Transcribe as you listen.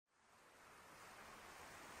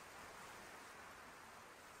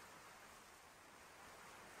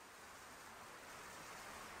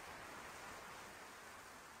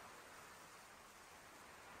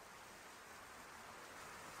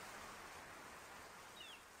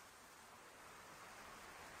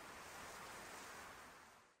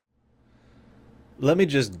Let me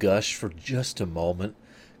just gush for just a moment,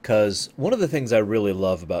 because one of the things I really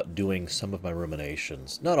love about doing some of my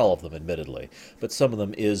ruminations, not all of them admittedly, but some of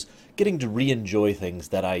them, is getting to re-enjoy things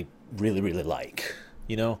that I really, really like.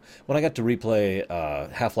 You know, when I got to replay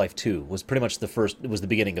Half-Life 2 was pretty much it was the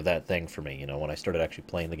beginning of that thing for me, you know, when I started actually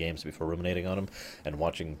playing the games before ruminating on them, and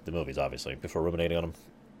watching the movies, obviously, before ruminating on them.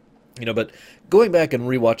 You know, but going back and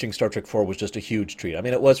rewatching Star Trek 4 was just a huge treat. I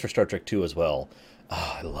mean, it was for Star Trek 2 as well.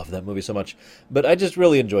 Oh, I love that movie so much. But I just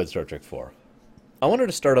really enjoyed Star Trek 4. I wanted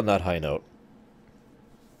to start on that high note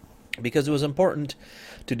because it was important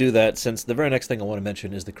to do that, since the very next thing I want to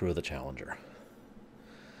mention is the crew of the Challenger.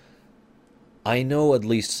 I know at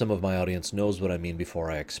least some of my audience knows what I mean before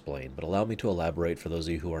I explain, but allow me to elaborate for those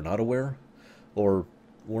of you who are not aware or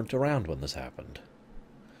weren't around when this happened.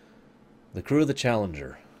 The crew of the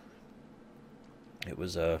Challenger. It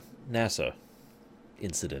was a NASA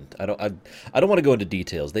incident. I don't want to go into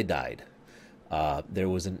details. They died. There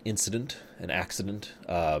was an incident, an accident,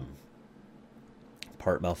 part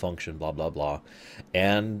malfunction, blah blah blah,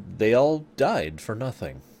 and they all died for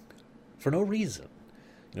nothing, for no reason.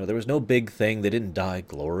 You know, there was no big thing. They didn't die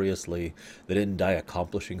gloriously. They didn't die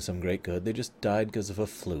accomplishing some great good. They just died because of a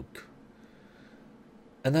fluke,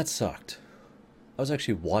 and that sucked. I was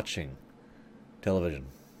actually watching television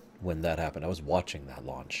when that happened. I was watching that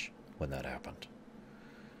launch when that happened.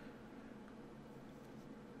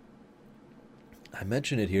 I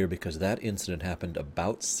mention it here because that incident happened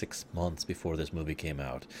about 6 months before this movie came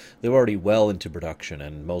out. They were already well into production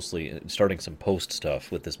and mostly starting some post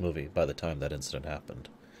stuff with this movie by the time that incident happened.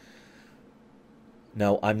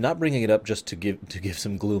 Now, I'm not bringing it up just to give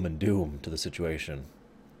some gloom and doom to the situation,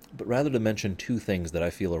 but rather to mention two things that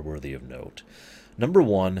I feel are worthy of note. Number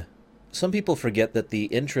one, some people forget that the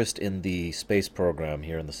interest in the space program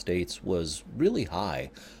here in the States was really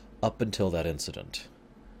high up until that incident.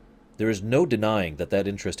 There is no denying that that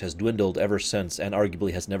interest has dwindled ever since, and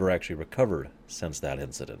arguably has never actually recovered since that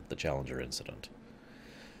incident, the Challenger incident.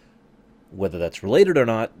 Whether that's related or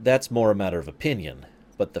not, that's more a matter of opinion,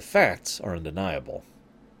 but the facts are undeniable.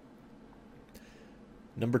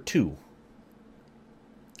 Number two,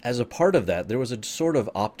 as a part of that, there was a sort of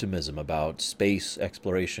optimism about space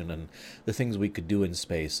exploration and the things we could do in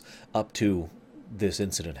space up to this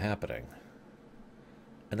incident happening.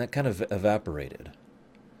 And that kind of evaporated.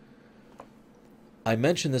 I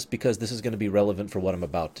mention this because this is going to be relevant for what I'm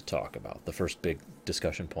about to talk about, the first big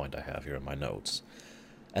discussion point I have here in my notes.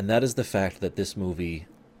 And that is the fact that this movie,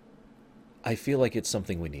 I feel like it's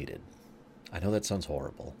something we needed. I know that sounds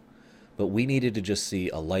horrible, but we needed to just see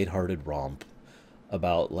a lighthearted romp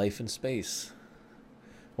about life in space.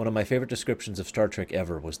 One of my favorite descriptions of Star Trek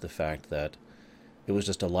ever was the fact that it was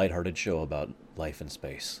just a lighthearted show about life in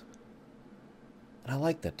space. And I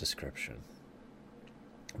like that description.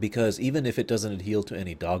 Because even if it doesn't adhere to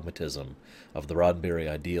any dogmatism of the Roddenberry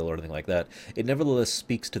ideal or anything like that, it nevertheless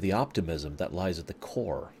speaks to the optimism that lies at the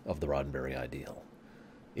core of the Roddenberry ideal.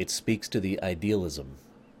 It speaks to the idealism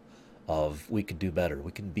of we can do better,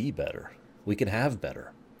 we can be better, we can have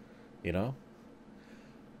better, you know?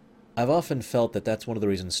 I've often felt that that's one of the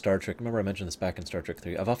reasons Star Trek, remember I mentioned this back in Star Trek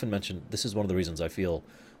 3, I've often mentioned this is one of the reasons I feel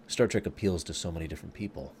Star Trek appeals to so many different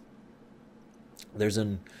people. There's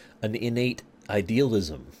an innate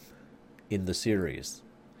idealism in the series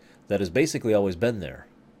that has basically always been there.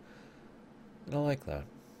 And I like that.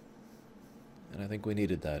 And I think we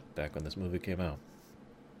needed that back when this movie came out.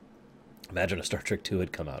 Imagine if Star Trek 2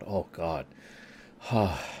 had come out. Oh, God.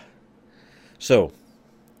 So,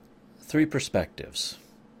 three perspectives.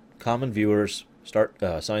 Common viewers,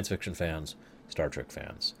 science fiction fans, Star Trek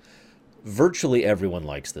fans. Virtually everyone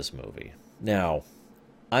likes this movie. Now,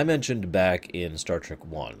 I mentioned back in Star Trek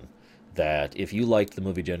 1 that if you liked the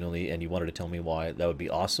movie genuinely and you wanted to tell me why, that would be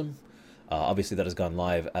awesome. Obviously, that has gone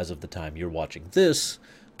live as of the time you're watching this,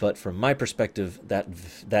 but from my perspective, that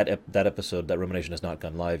episode, that rumination, has not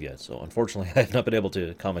gone live yet. So unfortunately, I have not been able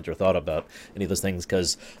to comment or thought about any of those things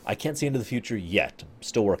because I can't see into the future yet. I'm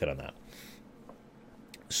still working on that.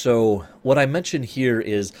 So what I mention here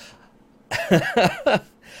is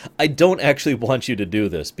I don't actually want you to do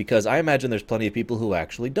this because I imagine there's plenty of people who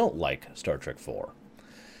actually don't like Star Trek 4.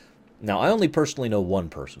 Now, I only personally know one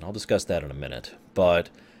person. I'll discuss that in a minute. But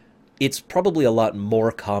it's probably a lot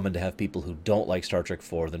more common to have people who don't like Star Trek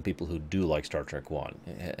 4 than people who do like Star Trek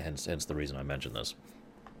 1. Hence the reason I mention this.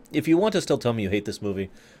 If you want to still tell me you hate this movie,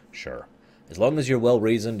 sure. As long as you're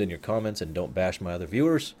well-reasoned in your comments and don't bash my other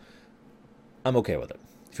viewers, I'm okay with it.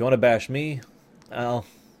 If you want to bash me, well,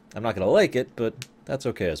 I'm not going to like it, but that's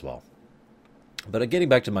okay as well. But getting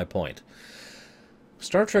back to my point,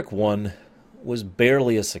 Star Trek 1 was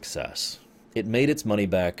barely a success. It made its money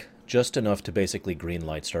back just enough to basically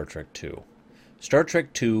greenlight Star Trek II. Star Trek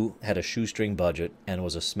II had a shoestring budget and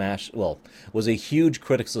was a was a huge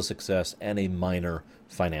critical success and a minor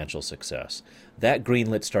financial success. That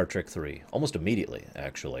greenlit Star Trek III, almost immediately,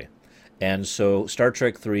 actually. And so Star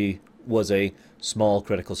Trek III was a small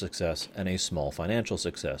critical success and a small financial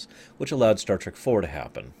success, which allowed Star Trek IV to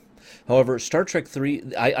happen. However, Star Trek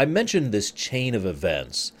III, I mentioned this chain of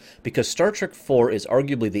events because Star Trek IV is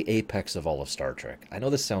arguably the apex of all of Star Trek. I know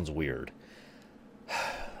this sounds weird,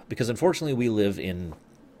 because unfortunately we live in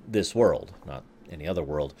this world, not any other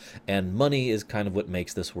world, and money is kind of what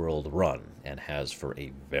makes this world run, and has for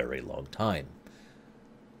a very long time.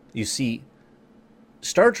 You see,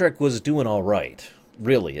 Star Trek was doing all right.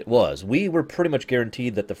 Really, it was. We were pretty much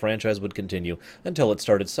guaranteed that the franchise would continue until it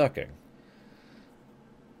started sucking.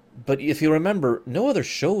 But if you remember, no other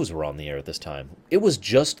shows were on the air at this time. It was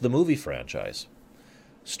just the movie franchise.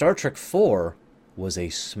 Star Trek IV was a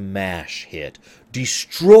smash hit,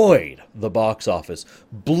 destroyed the box office,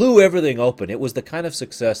 blew everything open. It was the kind of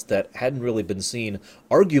success that hadn't really been seen,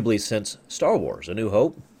 arguably, since Star Wars: A New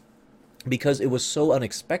Hope, because it was so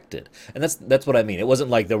unexpected. And that's what I mean. It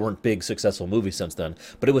wasn't like there weren't big, successful movies since then,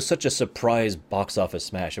 but it was such a surprise box office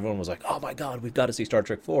smash. Everyone was like, oh my God, we've got to see Star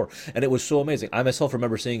Trek IV. And it was so amazing. I myself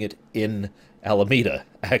remember seeing it in Alameda,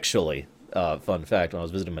 actually. Fun fact, when I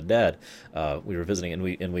was visiting my dad, we were visiting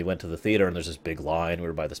and we went to the theater, and there's this big line. We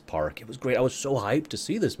were by this park. It was great. I was so hyped to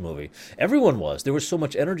see this movie. Everyone was. There was so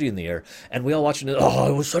much energy in the air, and we all watching it.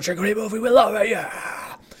 Oh, it was such a great movie. We love it.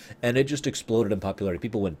 Yeah. And it just exploded in popularity.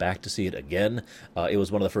 People went back to see it again. It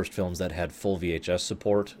was one of the first films that had full VHS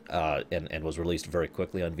support, and was released very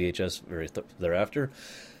quickly on VHS thereafter.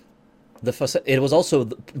 It was also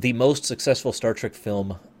the most successful Star Trek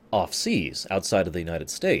film off seas, outside of the United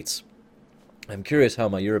States. I'm curious how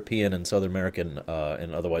my European and South American,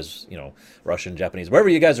 and otherwise, Russian, Japanese, wherever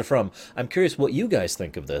you guys are from, I'm curious what you guys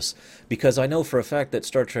think of this, because I know for a fact that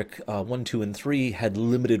Star Trek 1, 2, and 3 had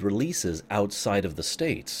limited releases outside of the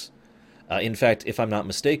States. In fact, if I'm not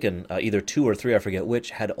mistaken, either 2 or 3, I forget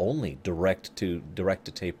which, had only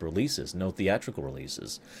direct-to-tape releases, no theatrical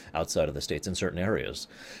releases outside of the States in certain areas.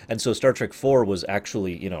 And so Star Trek 4 was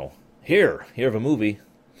actually, here of a movie,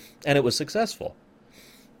 and it was successful.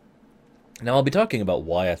 Now, I'll be talking about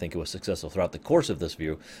why I think it was successful throughout the course of this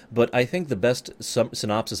view, but I think the best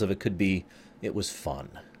synopsis of it could be, it was fun.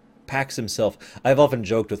 Pax himself, I've often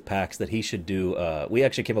joked with Pax that he should do, we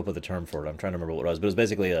actually came up with a term for it, I'm trying to remember what it was, but it was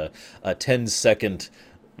basically a 10-second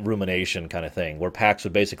rumination kind of thing, where Pax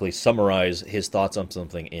would basically summarize his thoughts on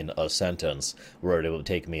something in a sentence, where it would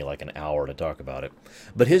take me like an hour to talk about it.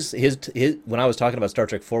 But his when I was talking about Star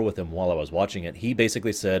Trek 4 with him while I was watching it, he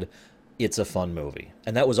basically said, it's a fun movie.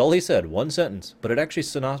 And that was all he said, one sentence, but it actually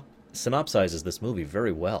synopsizes this movie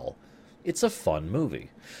very well. It's a fun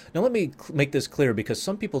movie. Now let me make this clear, because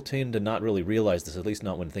some people tend to not really realize this, at least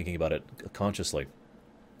not when thinking about it consciously.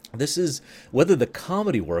 This is, whether the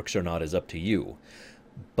comedy works or not is up to you,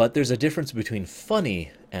 but there's a difference between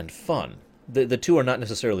funny and fun. The two are not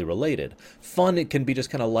necessarily related. Fun, it can be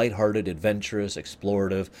just kind of lighthearted, adventurous,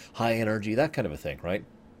 explorative, high energy, that kind of a thing, right?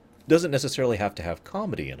 Doesn't necessarily have to have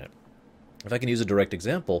comedy in it. If I can use a direct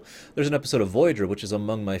example, there's an episode of Voyager, which is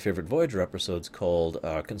among my favorite Voyager episodes, called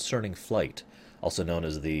Concerning Flight, also known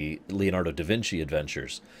as the Leonardo da Vinci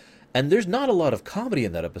Adventures. And there's not a lot of comedy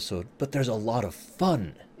in that episode, but there's a lot of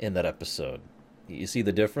fun in that episode. You see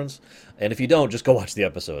the difference? And if you don't, just go watch the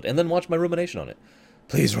episode, and then watch my rumination on it.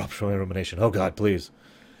 Please watch my rumination. Oh, God, please.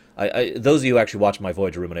 Those of you who actually watch my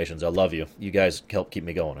Voyager ruminations, I love you. You guys help keep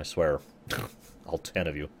me going, I swear. All 10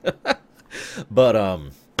 of you. But,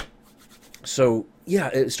 so,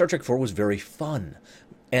 yeah, Star Trek IV was very fun.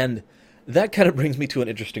 And that kind of brings me to an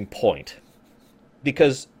interesting point.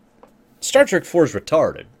 Because Star Trek IV is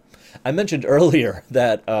retarded. I mentioned earlier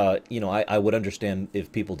that, I would understand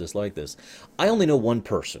if people dislike this. I only know one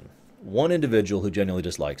person, one individual who genuinely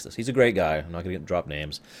dislikes this. He's a great guy. I'm not going to drop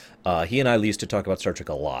names. He and I used to talk about Star Trek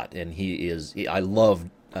a lot. And I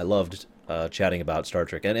loved chatting about Star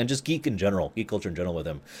Trek. And just geek culture in general with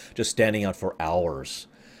him. Just standing out for hours.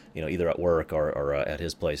 Either at work or at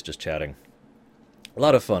his place, just chatting. A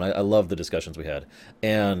lot of fun. I love the discussions we had.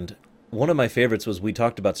 And one of my favorites was we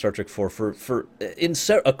talked about Star Trek 4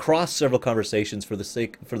 across several conversations for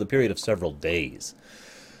the period of several days.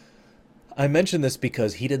 I mention this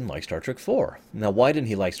because he didn't like Star Trek 4. Now, why didn't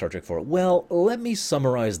he like Star Trek 4? Well, let me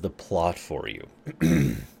summarize the plot for you.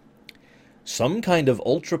 Some kind of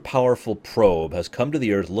ultra-powerful probe has come to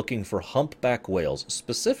the Earth looking for humpback whales,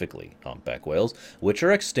 specifically humpback whales, which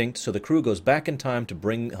are extinct, so the crew goes back in time to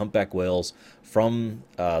bring humpback whales from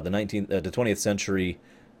the 20th century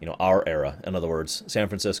our era. In other words, San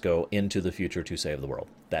Francisco into the future to save the world.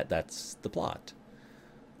 That's the plot.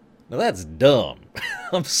 Now that's dumb.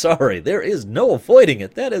 I'm sorry. There is no avoiding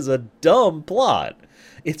it. That is a dumb plot.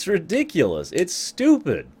 It's ridiculous. It's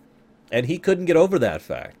stupid. And he couldn't get over that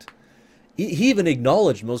fact. He even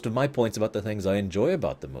acknowledged most of my points about the things I enjoy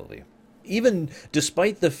about the movie. Even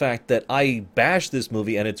despite the fact that I bash this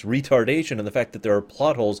movie and its retardation and the fact that there are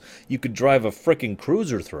plot holes you could drive a frickin'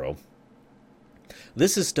 cruiser through,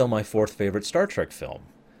 this is still my fourth favorite Star Trek film.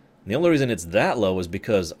 And the only reason it's that low is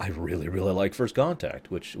because I really, really like First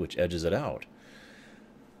Contact, which edges it out.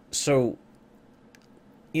 So,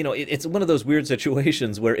 it's one of those weird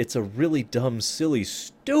situations where it's a really dumb, silly,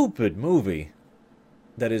 stupid movie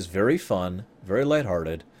that is very fun, very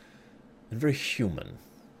lighthearted, and very human.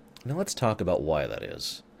 Now let's talk about why that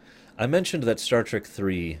is. I mentioned that Star Trek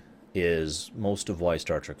 3 is most of why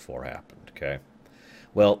Star Trek 4 happened, okay?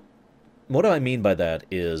 Well, what I mean by that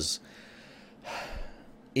is,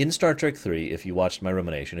 in Star Trek 3, if you watched my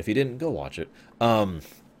Rumination, if you didn't, go watch it, I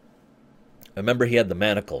remember he had the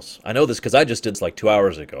manacles. I know this because I just did this like 2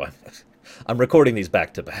 hours ago. I'm recording these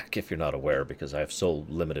back to back, if you're not aware, because I have so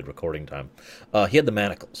limited recording time. He had the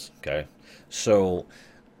manacles, okay? So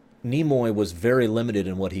Nimoy was very limited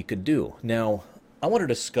in what he could do. Now, I want to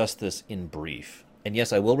discuss this in brief. And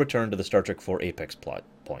yes, I will return to the Star Trek 4 Apex plot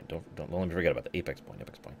point. Don't let me forget about the Apex point.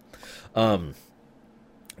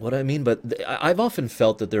 What I mean, but I've often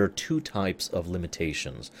felt that there are two types of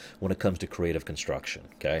limitations when it comes to creative construction,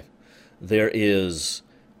 okay? There is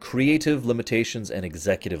creative limitations and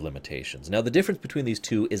executive limitations. Now, the difference between these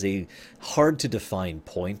two is a hard-to-define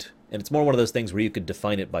point, and it's more one of those things where you could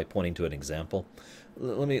define it by pointing to an example.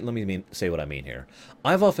 Let me say what I mean here.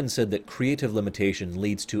 I've often said that creative limitation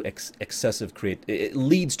leads to it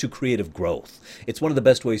leads to creative growth. It's one of the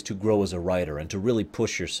best ways to grow as a writer and to really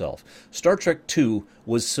push yourself. Star Trek II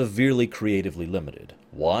was severely creatively limited.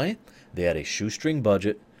 Why? They had a shoestring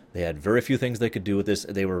budget. They had very few things they could do with this.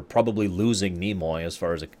 They were probably losing Nimoy as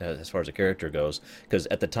far as a character goes, because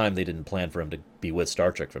at the time they didn't plan for him to be with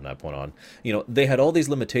Star Trek from that point on. They had all these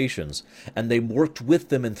limitations, and they worked with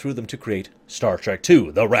them and through them to create Star Trek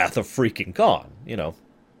II: The Wrath of Freaking Khan.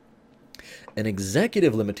 An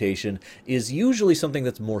executive limitation is usually something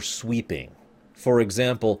that's more sweeping. For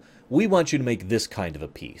example, we want you to make this kind of a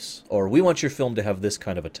piece, or we want your film to have this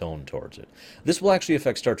kind of a tone towards it. This will actually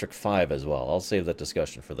affect Star Trek V as well. I'll save that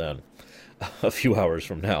discussion for then, a few hours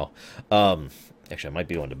from now. Actually, I might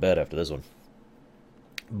be going to bed after this one.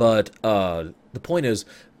 But the point is,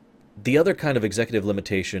 the other kind of executive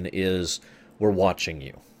limitation is we're watching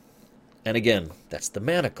you. And again, that's the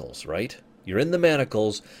manacles, right? You're in the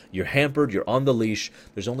manacles, you're hampered, you're on the leash,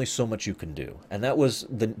 there's only so much you can do. And that was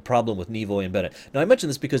the problem with Nimoy and Bennett. Now, I mention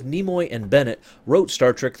this because Nimoy and Bennett wrote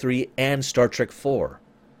Star Trek 3 and Star Trek 4.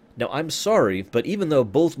 Now, I'm sorry, but even though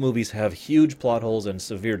both movies have huge plot holes and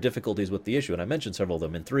severe difficulties with the issue, and I mentioned several of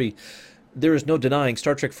them in 3, there is no denying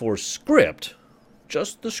Star Trek 4's script,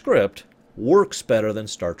 just the script, works better than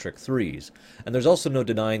Star Trek 3's. And there's also no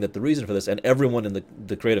denying that the reason for this, and everyone in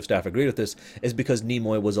the creative staff agreed with this, is because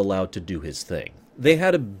Nimoy was allowed to do his thing. They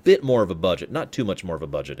had a bit more of a budget, not too much more of a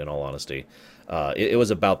budget, in all honesty. It was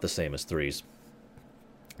about the same as 3's.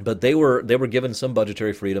 But they were given some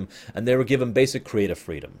budgetary freedom, and they were given basic creative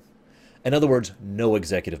freedom. In other words, no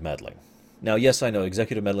executive meddling. Now, yes, I know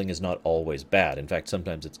executive meddling is not always bad. In fact,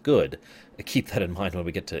 sometimes it's good. Keep that in mind when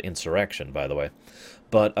we get to Insurrection, by the way.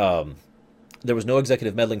 But there was no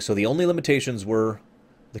executive meddling, so the only limitations were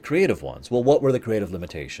the creative ones. Well, what were the creative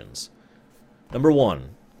limitations? Number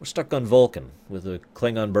one, we're stuck on Vulcan with a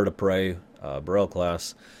Klingon bird of prey, Burrell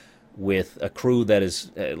class, with a crew that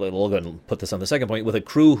is, we'll go ahead and put this on the second point, with a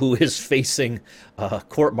crew who is facing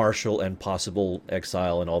court-martial and possible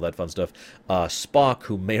exile and all that fun stuff. Spock,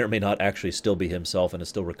 who may or may not actually still be himself and is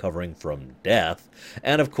still recovering from death.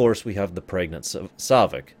 And, of course, we have the pregnant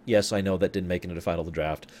Saavik. Yes, I know that didn't make it into the final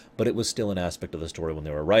draft, but it was still an aspect of the story when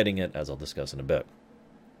they were writing it, as I'll discuss in a bit.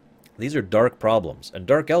 These are dark problems and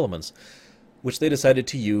dark elements which they decided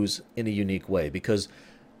to use in a unique way, because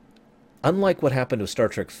unlike what happened with Star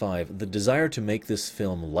Trek V, the desire to make this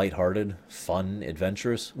film lighthearted, fun,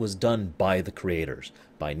 adventurous was done by the creators,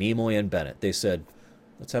 by Nimoy and Bennett. They said,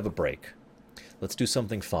 let's have a break. Let's do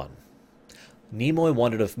something fun. Nimoy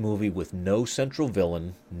wanted a movie with no central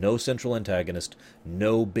villain, no central antagonist,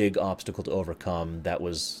 no big obstacle to overcome that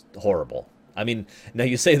was horrible. I mean, now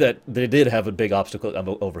you say that they did have a big obstacle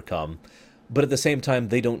to overcome, but at the same time,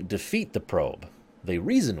 they don't defeat the probe. They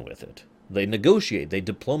reason with it. They negotiate, they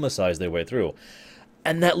diplomatize their way through.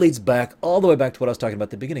 And that leads back, all the way back to what I was talking about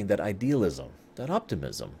at the beginning, that idealism, that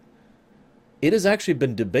optimism. It has actually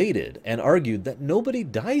been debated and argued that nobody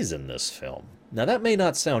dies in this film. Now, that may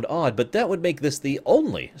not sound odd, but that would make this the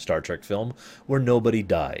only Star Trek film where nobody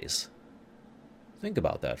dies. Think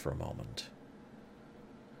about that for a moment.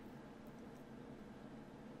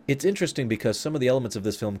 It's interesting because some of the elements of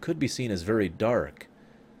this film could be seen as very dark,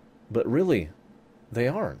 but really, they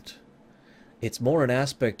aren't. It's more an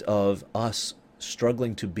aspect of us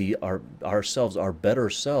struggling to be ourselves, our better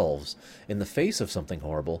selves, in the face of something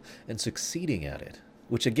horrible and succeeding at it.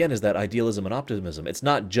 Which again is that idealism and optimism. It's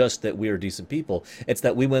not just that we're decent people. It's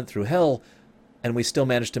that we went through hell and we still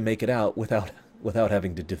managed to make it out without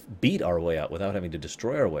having to beat our way out, without having to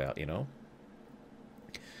destroy our way out, you know?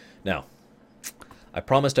 Now, I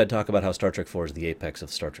promised I'd talk about how Star Trek IV is the apex of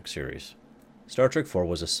the Star Trek series. Star Trek IV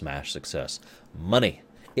was a smash success. Money.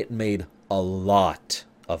 It made a lot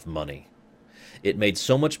of money. It made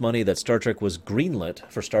so much money that Star Trek was greenlit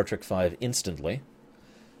for Star Trek V instantly.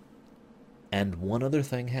 And one other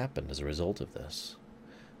thing happened as a result of this.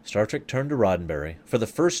 Star Trek turned to Roddenberry for the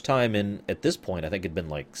first time in, at this point, I think it'd been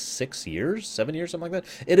like 6 years, 7 years, something like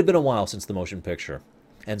that. It had been a while since the motion picture.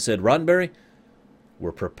 And said, Roddenberry,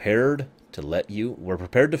 we're prepared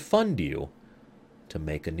to fund you to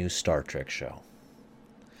make a new Star Trek show.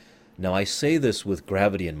 Now, I say this with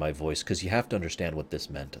gravity in my voice because you have to understand what this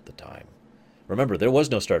meant at the time. Remember, there was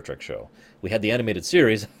no Star Trek show. We had the animated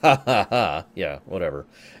series, ha ha ha, yeah, whatever.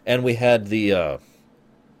 And we had the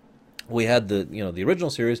original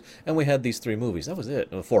series, and we had these 3 movies. That was it.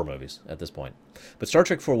 4 movies at this point. But Star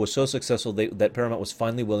Trek IV was so successful that Paramount was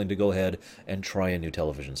finally willing to go ahead and try a new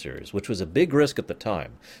television series, which was a big risk at the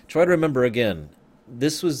time. Try to remember again,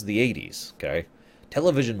 this was the 80s, okay?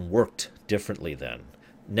 Television worked differently then.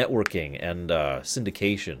 Networking and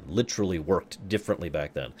syndication literally worked differently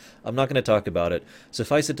back then. I'm not going to talk about it.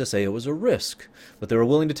 Suffice it to say it was a risk. But they were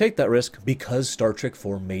willing to take that risk because Star Trek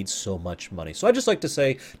IV made so much money. So I'd just like to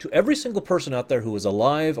say to every single person out there who was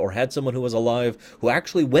alive or had someone who was alive who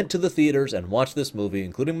actually went to the theaters and watched this movie,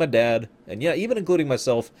 including my dad, and yeah, even including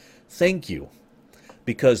myself, thank you.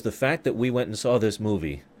 Because the fact that we went and saw this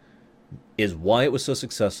movie is why it was so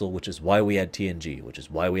successful, which is why we had TNG, which is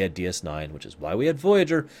why we had DS9, which is why we had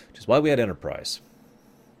Voyager, which is why we had Enterprise.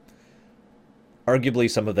 Arguably,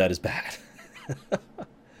 some of that is bad.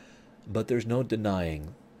 But there's no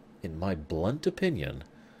denying, in my blunt opinion,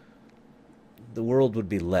 the world would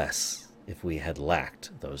be less if we had lacked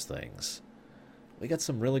those things. We got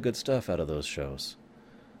some really good stuff out of those shows,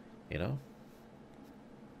 you know?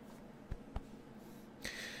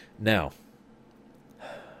 Now,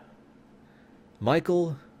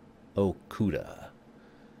 Michael Okuda.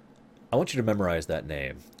 I want you to memorize that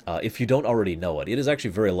name. If you don't already know it, it is actually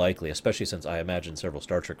very likely, especially since I imagine several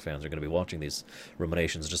Star Trek fans are going to be watching these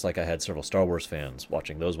Ruminations, just like I had several Star Wars fans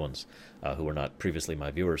watching those ones who were not previously my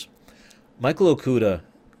viewers. Michael Okuda,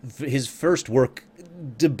 his first work,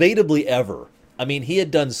 debatably ever. I mean, he had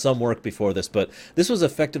done some work before this, but this was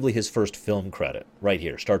effectively his first film credit, right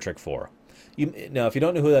here, Star Trek IV. Now, if you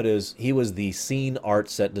don't know who that is, he was the scene art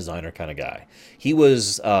set designer kind of guy. He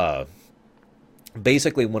was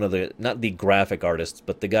basically one of the, not the graphic artists,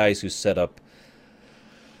 but the guys who set up...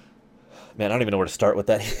 Man, I don't even know where to start with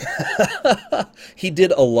that. He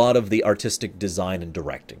did a lot of the artistic design and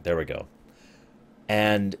directing. There we go.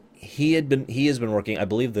 And he has been working, I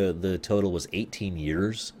believe the total was 18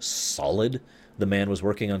 years solid. The man was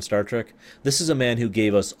working on Star Trek. This is a man who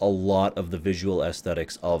gave us a lot of the visual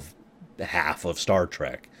aesthetics of half of Star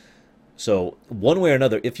Trek. So, one way or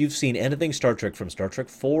another, if you've seen anything Star Trek from Star Trek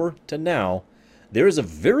 4 to now, there is a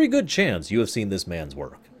very good chance you have seen this man's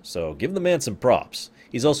work. So, give the man some props.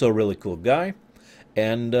 He's also a really cool guy,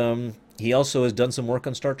 and he also has done some work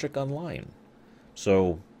on Star Trek Online.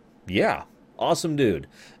 So, yeah, awesome dude.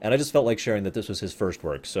 And I just felt like sharing that this was his first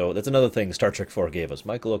work. So, that's another thing Star Trek 4 gave us.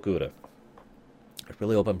 Michael Okuda. I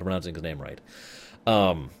really hope I'm pronouncing his name right.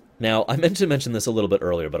 Now, I meant to mention this a little bit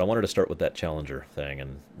earlier, but I wanted to start with that Challenger thing,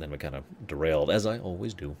 and then we kind of derailed, as I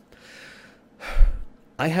always do.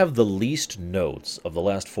 I have the least notes of the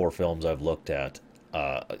last 4 films I've looked at,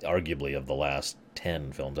 arguably of the last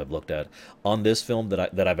 10 films I've looked at, on this film that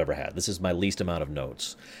I've ever had. This is my least amount of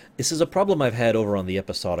notes. This is a problem I've had over on the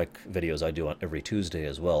episodic videos I do on every Tuesday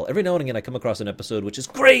as well. Every now and again I come across an episode which is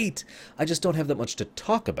great! I just don't have that much to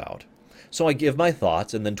talk about. So I give my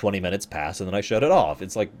thoughts, and then 20 minutes pass, and then I shut it off.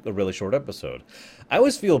 It's like a really short episode. I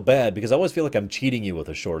always feel bad, because I always feel like I'm cheating you with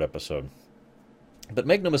a short episode. But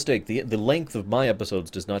make no mistake, the length of my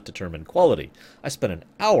episodes does not determine quality. I spent an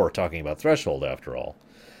hour talking about Threshold, after all.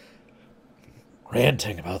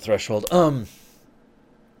 Ranting about Threshold.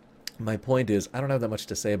 My point is, I don't have that much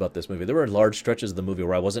to say about this movie. There were large stretches of the movie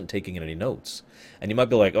where I wasn't taking any notes. And you might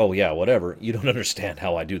be like, oh, yeah, whatever. You don't understand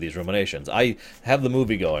how I do these ruminations. I have the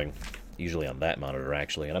movie going, usually on that monitor,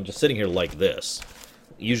 actually, and I'm just sitting here like this.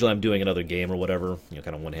 Usually I'm doing another game or whatever,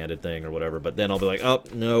 kind of one-handed thing or whatever, but then I'll be like, oh,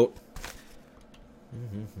 no.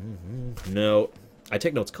 No. I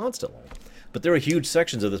take notes constantly. But there are huge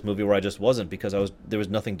sections of this movie where I just wasn't because there was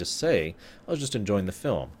nothing to say. I was just enjoying the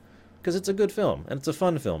film. Because it's a good film, and it's a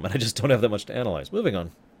fun film, and I just don't have that much to analyze. Moving on.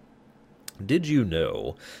 Did you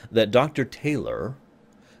know that Dr. Taylor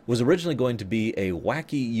was originally going to be a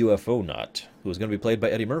wacky UFO nut who was going to be played by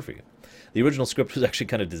Eddie Murphy? The original script was actually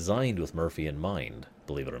kind of designed with Murphy in mind,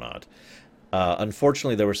 believe it or not.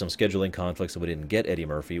 Unfortunately, there were some scheduling conflicts, so we didn't get Eddie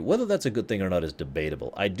Murphy. Whether that's a good thing or not is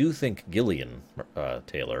debatable. I do think Gillian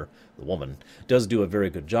Taylor, the woman, does do a very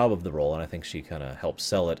good job of the role, and I think she kind of helps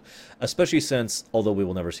sell it, especially since, although we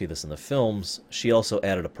will never see this in the films, she also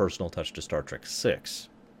added a personal touch to Star Trek VI.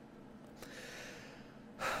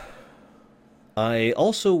 I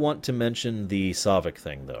also want to mention the Saavik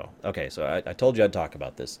thing, though. Okay, so I told you I'd talk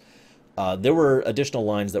about this. There were additional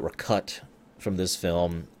lines that were cut from this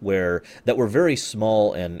film that were very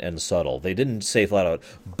small and subtle. They didn't say flat out,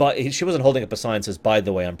 but she wasn't holding up a sign that says, by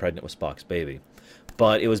the way, I'm pregnant with Spock's baby.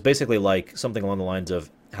 But it was basically like something along the lines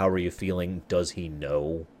of, how are you feeling? Does he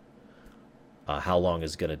know? How long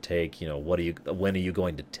is it going to take? When are you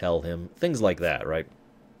going to tell him? Things like that, right?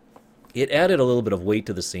 It added a little bit of weight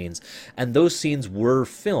to the scenes, and those scenes were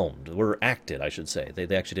acted, I should say.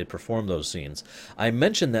 They actually did perform those scenes. I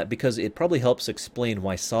mention that because it probably helps explain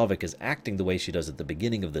why Saavik is acting the way she does at the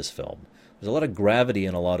beginning of this film. There's a lot of gravity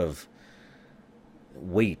and a lot of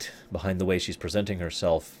weight behind the way she's presenting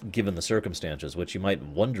herself, given the circumstances, which you might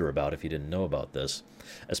wonder about if you didn't know about this,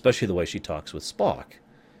 especially the way she talks with Spock,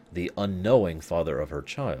 the unknowing father of her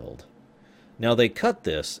child. Now, they cut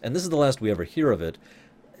this, and this is the last we ever hear of it,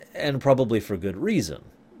 and probably for good reason.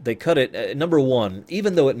 They cut it, number one,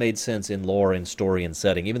 even though it made sense in lore and story and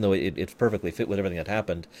setting, even though it perfectly fit with everything that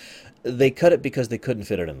happened, they cut it because they couldn't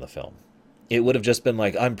fit it in the film. It would have just been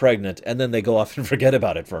like, I'm pregnant, and then they go off and forget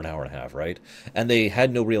about it for an hour and a half, right? And they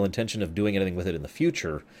had no real intention of doing anything with it in the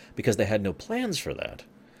future because they had no plans for that.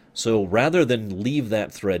 So rather than leave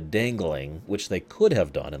that thread dangling, which they could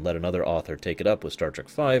have done and let another author take it up with Star Trek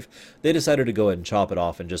V, they decided to go ahead and chop it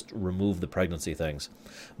off and just remove the pregnancy things.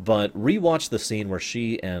 But rewatch the scene where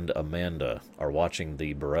she and Amanda are watching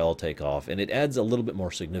the Burrell take off, and it adds a little bit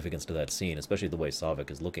more significance to that scene, especially the way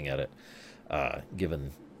Saavik is looking at it,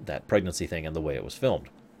 given that pregnancy thing and the way it was filmed.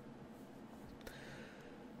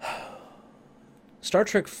 Star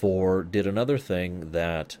Trek IV did another thing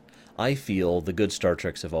that I feel the good Star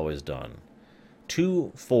Treks have always done.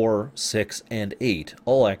 2, 4, 6, and 8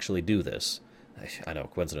 all actually do this. I know,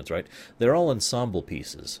 coincidence, right? They're all ensemble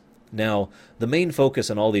pieces. Now, the main focus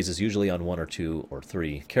on all these is usually on 1 or 2 or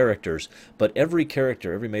 3 characters, but every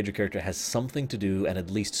major character has something to do and at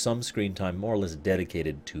least some screen time more or less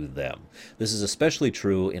dedicated to them. This is especially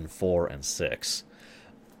true in 4 and 6.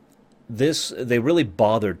 They really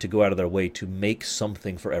bothered to go out of their way to make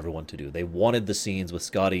something for everyone to do. They wanted the scenes with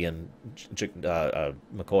Scotty and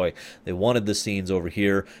McCoy. They wanted the scenes over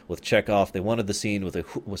here with Chekhov. They wanted the scenes with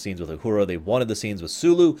Uhura. They wanted the scenes with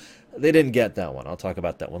Sulu. They didn't get that one. I'll talk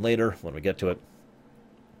about that one later when we get to it.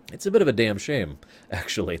 It's a bit of a damn shame,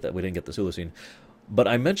 actually, that we didn't get the Sulu scene. But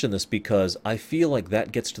I mention this because I feel like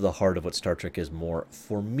that gets to the heart of what Star Trek is more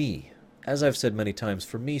for me. As I've said many times,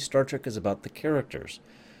 for me, Star Trek is about the characters.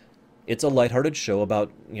 It's a lighthearted show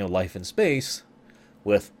about, life in space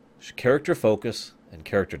with character focus and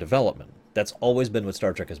character development. That's always been what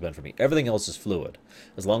Star Trek has been for me. Everything else is fluid.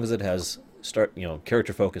 As long as it has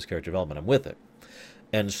character focus, character development, I'm with it.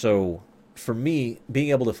 And so for me, being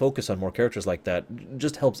able to focus on more characters like that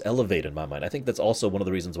just helps elevate in my mind. I think that's also one of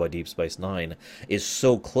the reasons why Deep Space Nine is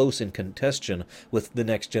so close in contention with The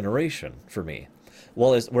Next Generation for me.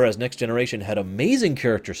 Whereas Next Generation had amazing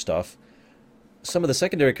character stuff, some of the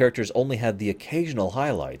secondary characters only had the occasional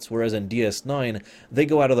highlights, whereas in DS9, they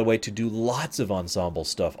go out of their way to do lots of ensemble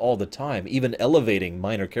stuff all the time, even elevating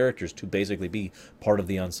minor characters to basically be part of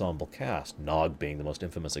the ensemble cast, Nog being the most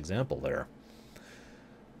infamous example there.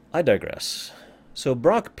 I digress. So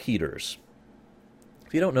Brock Peters.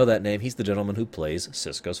 If you don't know that name, he's the gentleman who plays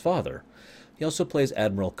Sisko's father. He also plays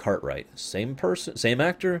Admiral Cartwright. Same person, same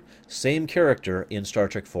actor, same character in Star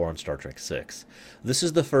Trek IV and Star Trek VI. This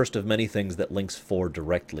is the first of many things that links 4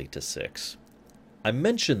 directly to 6. I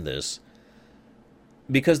mention this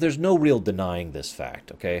because there's no real denying this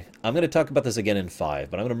fact, okay? I'm going to talk about this again in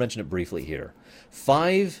 5, but I'm going to mention it briefly here.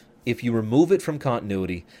 5 if you remove it from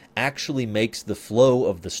continuity, actually makes the flow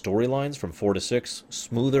of the storylines from 4 to 6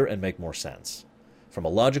 smoother and make more sense. From a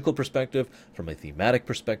logical perspective, from a thematic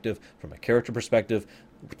perspective, from a character perspective,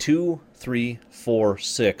 2, 3, 4,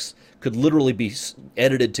 6 could literally be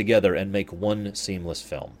edited together and make one seamless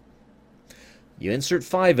film. You insert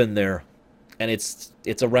 5 in there, and it's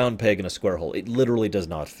a round peg in a square hole. It literally does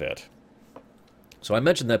not fit. So I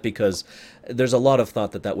mentioned that because there's a lot of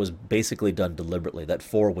thought that that was basically done deliberately, that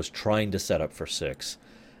 4 was trying to set up for 6.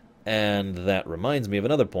 And that reminds me of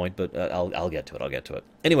another point, but I'll get to it.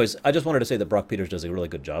 Anyways, I just wanted to say that Brock Peters does a really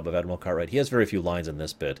good job of Admiral Cartwright. He has very few lines in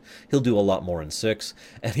this bit. He'll do a lot more in 6,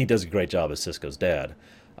 and he does a great job as Sisko's dad.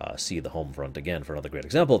 See the home front again for another great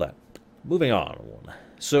example of that. Moving on.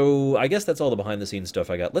 So I guess that's all the behind-the-scenes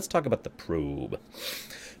stuff I got. Let's talk about the probe.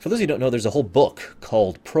 For those of you who don't know, there's a whole book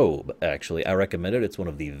called Probe, actually. I recommend it. It's one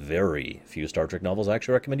of the very few Star Trek novels I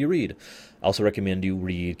actually recommend you read. I also recommend you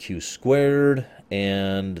read Q Squared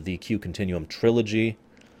and the Q Continuum trilogy.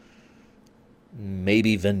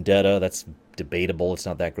 Maybe Vendetta. That's debatable. It's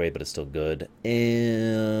not that great, but it's still good.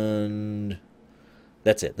 And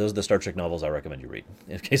that's it. Those are the Star Trek novels I recommend you read,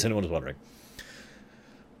 in case anyone was wondering.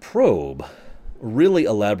 Probe really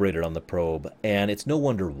elaborated on the probe, and it's no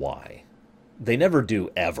wonder why. They never do,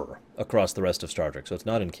 ever, across the rest of Star Trek, so it's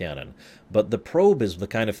not in canon. But the probe is the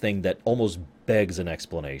kind of thing that almost begs an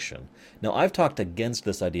explanation. Now, I've talked against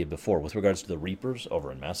this idea before with regards to the Reapers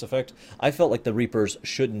over in Mass Effect. I felt like the Reapers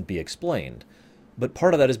shouldn't be explained. But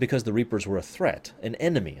part of that is because the Reapers were a threat, an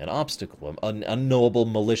enemy, an obstacle, an unknowable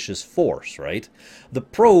malicious force, right? The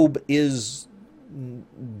probe is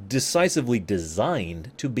decisively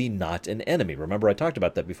designed to be not an enemy. Remember, I talked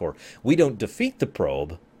about that before. We don't defeat the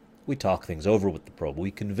probe. We talk things over with the probe.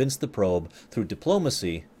 We convince the probe through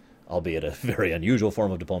diplomacy, albeit a very unusual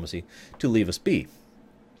form of diplomacy, to leave us be.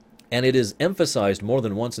 And it is emphasized more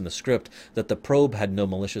than once in the script that the probe had no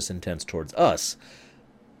malicious intents towards us,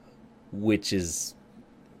 which is,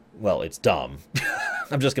 well, it's dumb.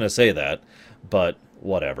 I'm just going to say that, but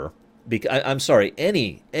whatever. I'm sorry,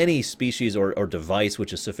 any species or device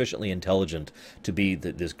which is sufficiently intelligent to be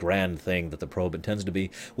this grand thing that the probe intends to be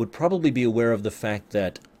would probably be aware of the fact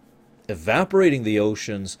that evaporating the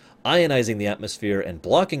oceans, ionizing the atmosphere, and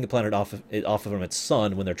blocking the planet off from its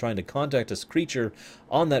sun when they're trying to contact a creature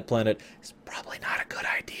on that planet is probably not a good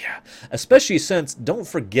idea. Especially since, don't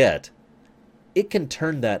forget, it can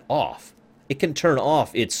turn that off. It can turn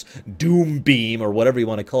off its doom beam, or whatever you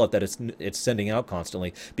want to call it, that it's sending out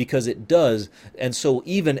constantly, because it does, and so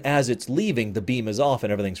even as it's leaving, the beam is off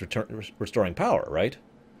and everything's restoring power, right?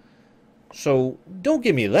 So, don't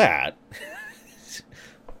give me that.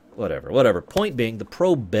 Whatever. Point being, the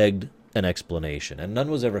probe begged an explanation, and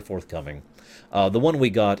none was ever forthcoming. The one we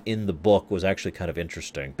got in the book was actually kind of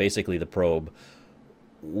interesting. Basically, the probe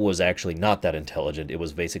was actually not that intelligent. It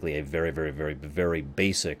was basically a very, very, very, very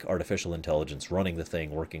basic artificial intelligence running the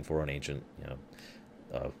thing, working for an ancient,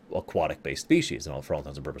 aquatic-based species, and all for all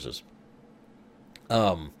intents and purposes.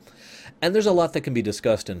 And there's a lot that can be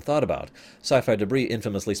discussed and thought about. Sci-Fi Debris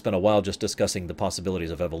infamously spent a while just discussing the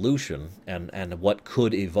possibilities of evolution and what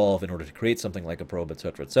could evolve in order to create something like a probe,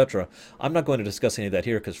 etc., etc. I'm not going to discuss any of that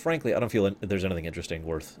here because, frankly, I don't feel there's anything interesting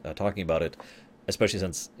worth talking about it, especially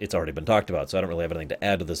since it's already been talked about, so I don't really have anything to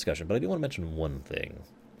add to the discussion. But I do want to mention one thing.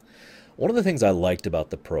 One of the things I liked about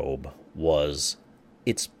the probe was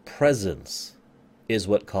its presence is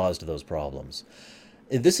what caused those problems.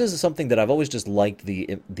 This is something that I've always just liked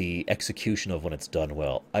the execution of when it's done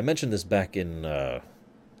well. I mentioned this back in, I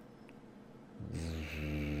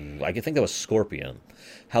think that was Scorpion,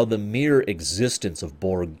 how the mere existence of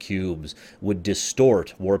Borg cubes would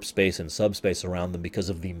distort warp space and subspace around them because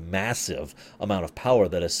of the massive amount of power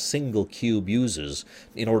that a single cube uses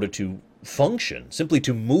in order to function. Simply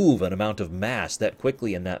to move an amount of mass that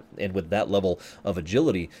quickly and with that level of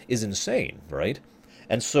agility is insane, right?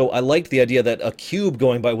 And so I liked the idea that a cube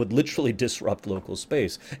going by would literally disrupt local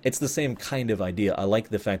space. It's the same kind of idea. I like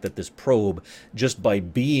the fact that this probe, just by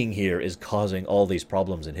being here, is causing all these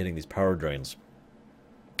problems and hitting these power drains.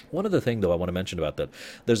 One other thing, though, I want to mention about that.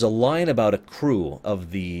 There's a line about a crew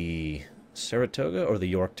of the Saratoga or the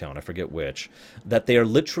Yorktown, I forget which, that they are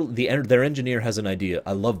literally, their engineer has an idea.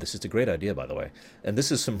 I love this. It's a great idea, by the way. And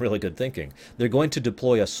this is some really good thinking. They're going to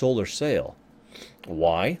deploy a solar sail.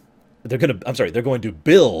 Why? They're going to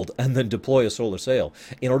build and then deploy a solar sail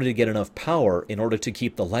in order to get enough power in order to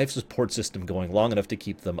keep the life support system going long enough to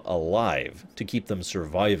keep them alive, to keep them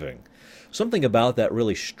surviving. Something about that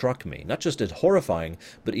really struck me, not just as horrifying,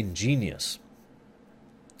 but ingenious.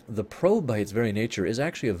 The probe, by its very nature, is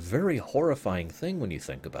actually a very horrifying thing when you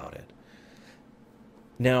think about it.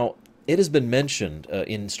 Now, It has been mentioned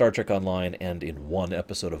in Star Trek Online and in one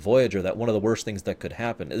episode of Voyager that one of the worst things that could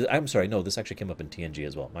happen. I'm sorry, no, this actually came up in TNG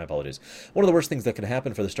as well. My apologies. One of the worst things that could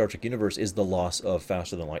happen for the Star Trek universe is the loss of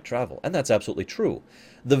faster than light travel. And that's absolutely true.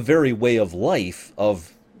 The very way of life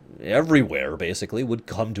of everywhere, basically, would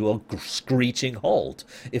come to a screeching halt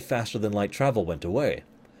if faster than light travel went away.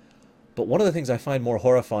 But one of the things I find more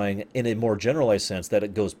horrifying in a more generalized sense, that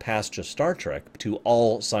it goes past just Star Trek to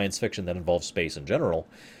all science fiction that involves space in general,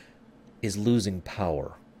 is losing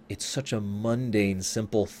power. It's such a mundane,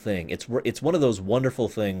 simple thing. It's one of those wonderful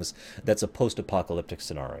things that's a post-apocalyptic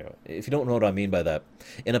scenario. If you don't know what I mean by that,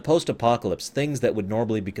 in a post-apocalypse, things that would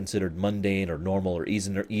normally be considered mundane or normal or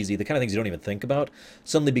easy, the kind of things you don't even think about,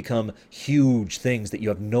 suddenly become huge things that you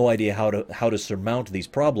have no idea how to surmount these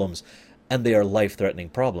problems, and they are life-threatening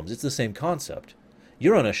problems. It's the same concept.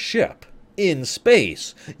 You're on a ship in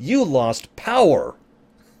space. You lost power.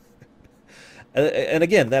 And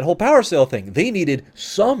again, that whole power cell thing, they needed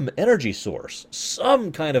some energy source,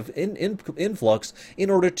 some kind of influx in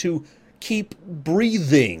order to keep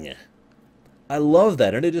breathing. I love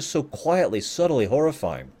that, and it is so quietly, subtly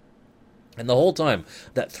horrifying. And the whole time,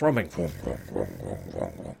 that thrumming.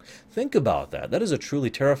 Think about that. That is a truly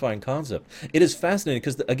terrifying concept. It is fascinating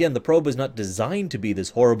because, again, the probe is not designed to be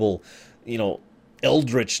this horrible,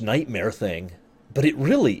 eldritch nightmare thing. But it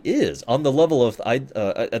really is, on the level of,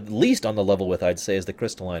 at least on the level with, I'd say, is the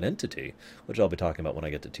crystalline entity, which I'll be talking about when I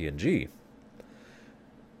get to TNG.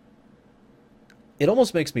 It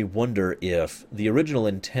almost makes me wonder if the original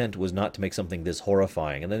intent was not to make something this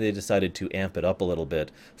horrifying, and then they decided to amp it up a little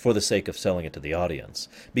bit for the sake of selling it to the audience.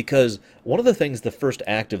 Because one of the things the first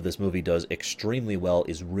act of this movie does extremely well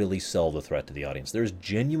is really sell the threat to the audience. There's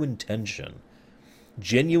genuine tension,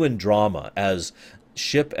 genuine drama, as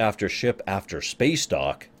ship after space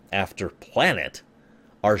dock after planet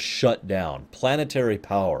are shut down. Planetary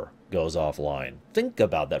power goes offline. Think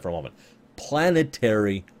about that for a moment.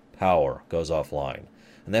 Planetary power goes offline.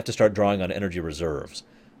 And they have to start drawing on energy reserves.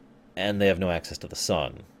 And they have no access to the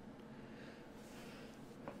sun.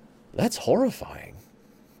 That's horrifying.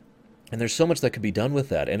 And there's so much that could be done with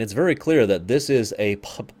that. And it's very clear that this is a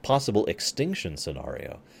possible extinction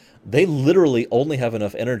scenario. They literally only have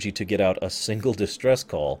enough energy to get out a single distress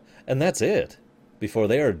call, and that's it, before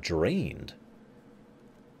they are drained.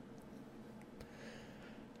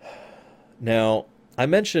 Now, I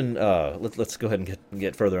mentioned, let's go ahead and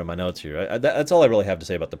get further in my notes here. That's all I really have to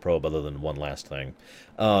say about the probe, other than one last thing.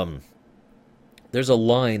 There's a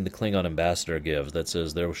line the Klingon ambassador gives that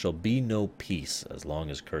says, "There shall be no peace as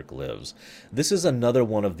long as Kirk lives." This is another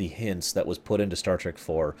one of the hints that was put into Star Trek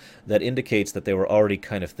 4 that indicates that they were already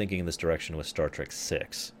kind of thinking in this direction with Star Trek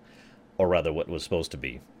 6. Or rather, what was supposed to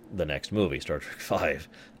be the next movie, Star Trek 5.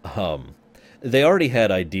 They already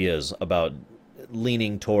had ideas about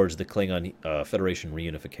leaning towards the Klingon Federation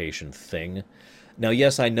reunification thing. Now,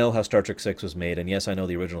 yes, I know how Star Trek 6 was made, and yes, I know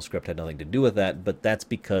the original script had nothing to do with that, but that's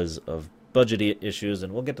because of budget issues,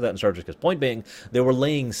 and we'll get to that in Star Trek, because point being, they were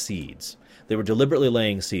laying seeds. They were deliberately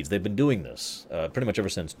laying seeds. They've been doing this pretty much ever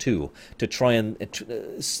since 2, to try and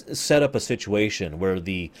set up a situation where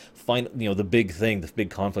the big thing, the big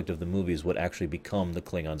conflict of the movies would actually become the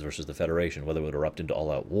Klingons versus the Federation, whether it would erupt into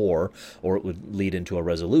all-out war or it would lead into a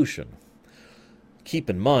resolution. Keep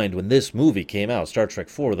in mind, when this movie came out, Star Trek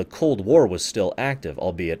 4, the Cold War was still active,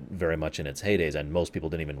 albeit very much in its heydays, and most people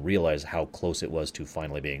didn't even realize how close it was to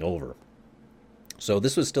finally being over. So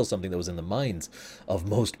this was still something that was in the minds of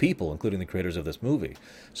most people, including the creators of this movie.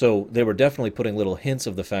 So they were definitely putting little hints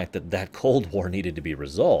of the fact that that Cold War needed to be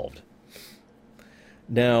resolved.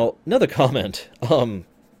 Now, another comment.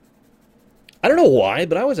 I don't know why,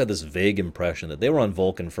 but I always had this vague impression that they were on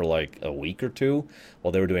Vulcan for like a week or two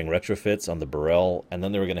while they were doing retrofits on the Burrell, and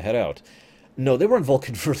then they were going to head out. No, they were on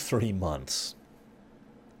Vulcan for 3 months.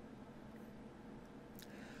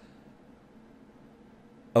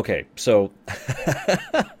 Okay, so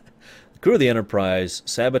the crew of the Enterprise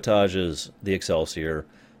sabotages the Excelsior,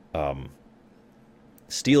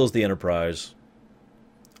 steals the Enterprise,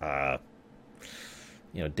 damages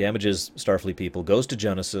Starfleet people, goes to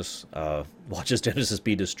Genesis, watches Genesis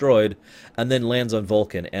be destroyed, and then lands on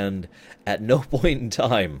Vulcan. And at no point in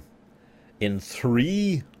time, in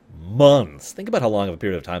 3 months, think about how long of a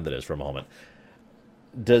period of time that is for a moment,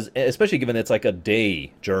 especially given it's like a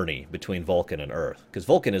day journey between Vulcan and Earth, because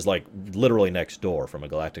Vulcan is like literally next door from a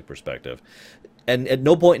galactic perspective. And at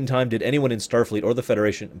no point in time did anyone in Starfleet or the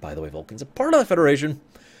Federation, by the way, Vulcan's a part of the Federation,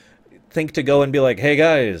 think to go and be like, hey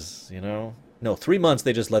guys, No, 3 months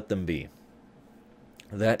they just let them be.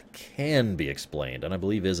 That can be explained, and I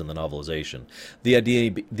believe is in the novelization. The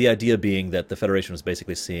idea being that the Federation was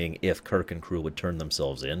basically seeing if Kirk and crew would turn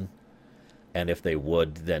themselves in. And if they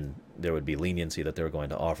would, then there would be leniency that they were going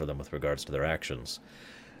to offer them with regards to their actions.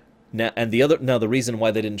 Now the reason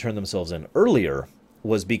why they didn't turn themselves in earlier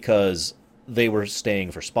was because they were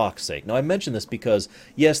staying for Spock's sake. Now I mention this because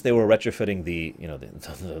yes, they were retrofitting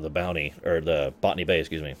the bounty, or the Botany Bay,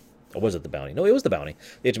 excuse me. Or was it the bounty? No, it was the bounty,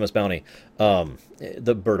 the HMS Bounty,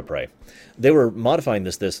 the bird of prey. They were modifying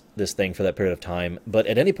this thing for that period of time, but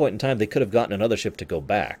at any point in time they could have gotten another ship to go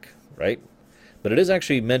back, right? But it is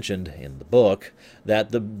actually mentioned in the book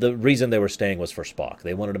that the reason they were staying was for Spock.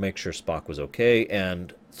 They wanted to make sure Spock was okay,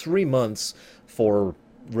 and 3 months for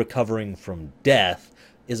recovering from death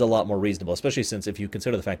is a lot more reasonable, especially since if you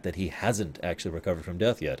consider the fact that he hasn't actually recovered from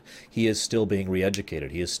death yet. He is still being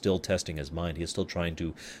re-educated. He is still testing his mind. He is still trying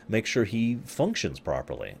to make sure he functions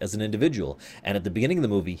properly as an individual. And at the beginning of the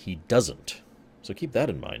movie, he doesn't. So keep that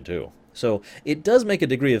in mind, too. So it does make a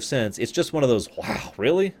degree of sense. It's just one of those, wow,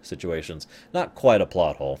 really? Situations. Not quite a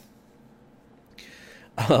plot hole.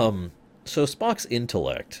 So Spock's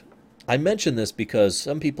intellect. I mention this because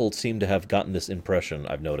some people seem to have gotten this impression,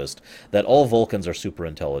 I've noticed, that all Vulcans are super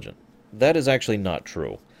intelligent. That is actually not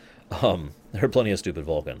true. There are plenty of stupid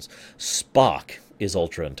Vulcans. Spock is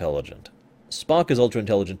ultra intelligent. Spock is ultra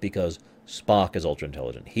intelligent because Spock is ultra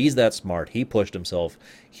intelligent. He's that smart. He pushed himself.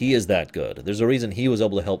 He is that good. There's a reason he was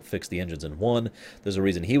able to help fix the engines in 1. There's a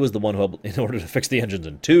reason he was the one who, in order to fix the engines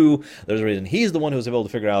in 2. There's a reason he's the one who was able to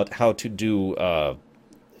figure out how to do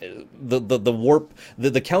the warp,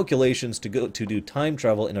 the calculations to do time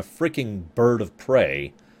travel in a freaking bird of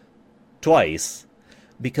prey twice,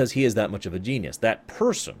 because he is that much of a genius. That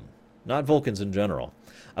person, not Vulcans in general.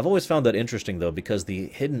 I've always found that interesting, though, because the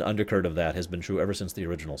hidden undercurrent of that has been true ever since the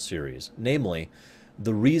original series. Namely,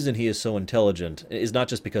 the reason he is so intelligent is not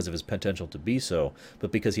just because of his potential to be so,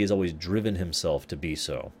 but because he has always driven himself to be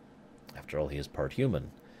so. After all, he is part human,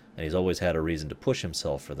 and he's always had a reason to push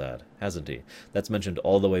himself for that, hasn't he? That's mentioned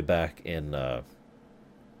all the way back in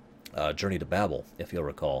Journey to Babel, if you'll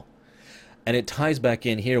recall. And it ties back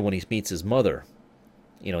in here when he meets his mother.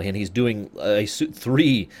 You know, and he's doing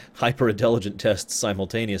 3 hyper-intelligent tests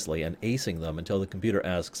simultaneously and acing them until the computer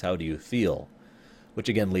asks, how do you feel? Which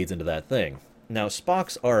again leads into that thing. Now,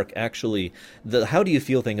 Spock's arc actually, the how do you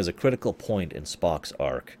feel thing is a critical point in Spock's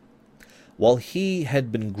arc. While he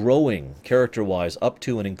had been growing character-wise up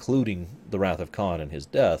to and including the Wrath of Khan and his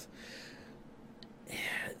death,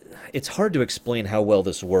 it's hard to explain how well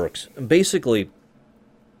this works. Basically,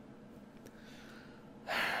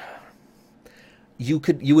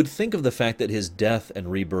 you would think of the fact that his death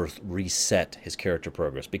and rebirth reset his character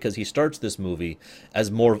progress, because he starts this movie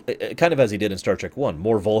as more, kind of as he did in Star Trek 1,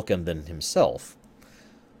 more Vulcan than himself.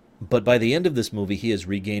 But by the end of this movie, he has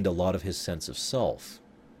regained a lot of his sense of self.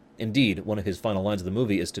 Indeed, one of his final lines of the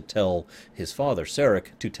movie is to tell his father,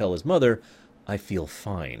 Sarek, to tell his mother, I feel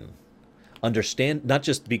fine. Understand, not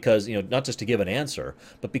just because, not just to give an answer,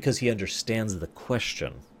 but because he understands the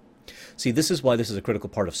question. See, this is why this is a critical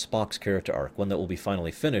part of Spock's character arc, one that will be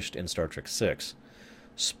finally finished in Star Trek VI.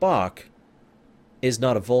 Spock is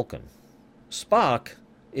not a Vulcan. Spock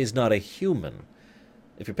is not a human.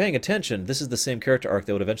 If you're paying attention, this is the same character arc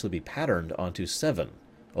that would eventually be patterned onto 7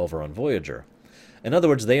 over on Voyager. In other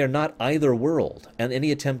words, they are not either world, and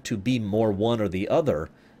any attempt to be more one or the other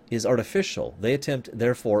is artificial. They attempt,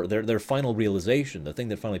 therefore, their final realization, the thing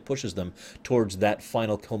that finally pushes them towards that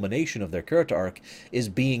final culmination of their character arc, is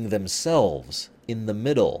being themselves in the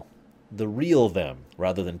middle, the real them,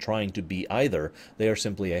 rather than trying to be either. They are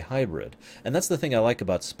simply a hybrid. And that's the thing I like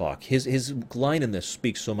about Spock. His line in this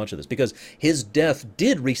speaks so much of this, because his death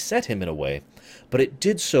did reset him in a way, but it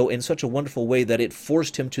did so in such a wonderful way that it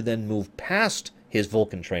forced him to then move past his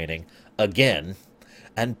Vulcan training again,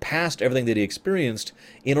 and past everything that he experienced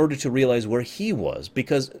in order to realize where he was.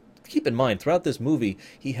 Because, keep in mind, throughout this movie,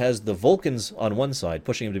 he has the Vulcans on one side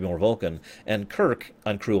pushing him to be more Vulcan, and Kirk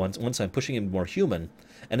on crew on one side pushing him to be more human,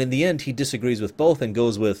 and in the end he disagrees with both and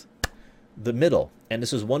goes with the middle. And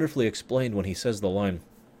this is wonderfully explained when he says the line,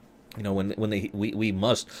 we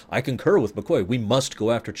must, I concur with McCoy, we must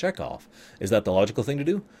go after Chekhov. Is that the logical thing to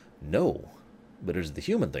do? No, but it is the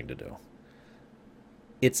human thing to do.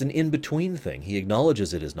 It's an in-between thing. He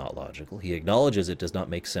acknowledges it is not logical. He acknowledges it does not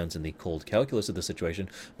make sense in the cold calculus of the situation,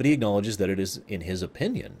 but he acknowledges that it is, in his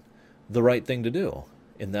opinion, the right thing to do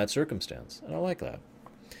in that circumstance. And I like that.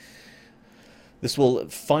 This will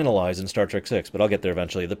finalize in Star Trek VI, but I'll get there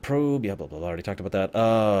eventually. The probe, blah, blah, blah, I already talked about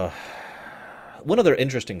that. One other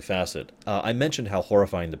interesting facet. I mentioned how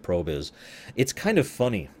horrifying the probe is. It's kind of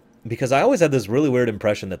funny, because I always had this really weird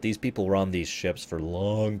impression that these people were on these ships for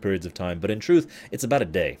long periods of time, but in truth, it's about a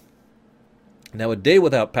day. Now, a day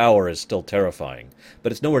without power is still terrifying,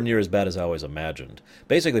 but it's nowhere near as bad as I always imagined.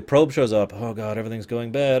 Basically, Probe shows up, oh god, everything's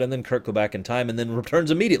going bad, and then Kirk go back in time and then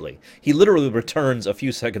returns immediately. He literally returns a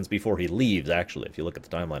few seconds before he leaves, actually, if you look at the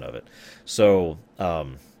timeline of it. So,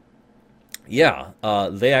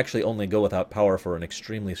 they actually only go without power for an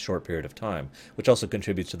extremely short period of time, which also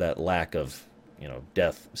contributes to that lack of,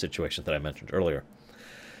 death situation that I mentioned earlier.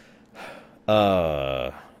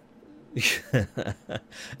 Uh,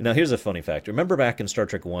 Now, here's a funny fact. Remember back in Star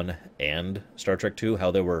Trek 1 and Star Trek 2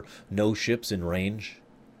 how there were no ships in range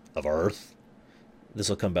of Earth? This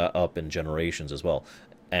will come up in Generations as well.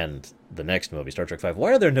 And the next movie, Star Trek 5.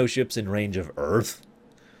 Why are there no ships in range of Earth?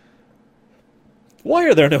 Why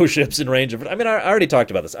are there no ships in range of Earth? I mean, I already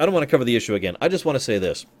talked about this. I don't want to cover the issue again. I just want to say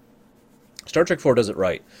this. Star Trek 4 does it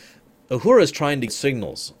right. Uhura is trying to get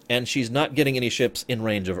signals, and she's not getting any ships in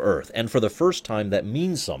range of Earth. And for the first time, that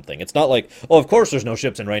means something. It's not like, oh, of course there's no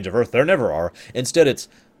ships in range of Earth. There never are. Instead, it's,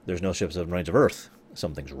 there's no ships in range of Earth.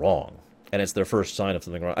 Something's wrong. And it's their first sign of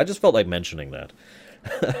something wrong. I just felt like mentioning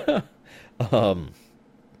that.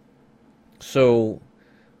 So,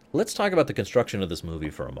 let's talk about the construction of this movie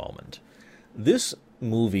for a moment. This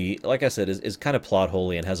movie, like I said, is kind of plot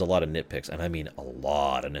holy and has a lot of nitpicks, and I mean a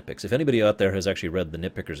lot of nitpicks. If anybody out there has actually read the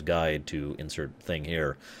Nitpicker's Guide to insert thing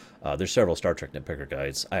here, there's several Star Trek nitpicker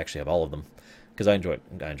guides. I actually have all of them because I enjoy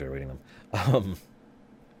reading them.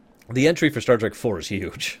 The entry for Star Trek 4 is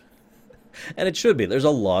huge, and it should be. There's a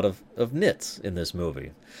lot of nits in this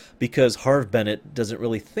movie because Harv Bennett doesn't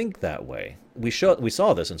really think that way. We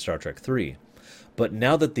saw this in Star Trek 3. But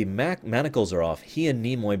now that the manacles are off, he and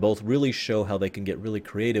Nimoy both really show how they can get really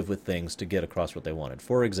creative with things to get across what they wanted.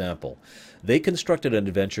 For example, they constructed an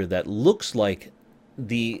adventure that looks like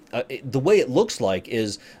the way it looks like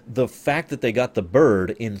is the fact that they got the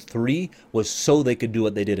bird in 3 was so they could do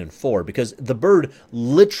what they did in 4, because the bird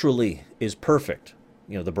literally is perfect.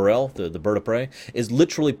 The Burrell, the bird of prey, is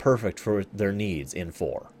literally perfect for their needs in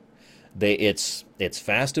 4. It's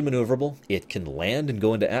fast and maneuverable. It can land and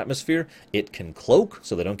go into atmosphere. It can cloak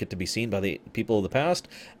so they don't get to be seen by the people of the past.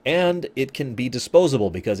 And it can be disposable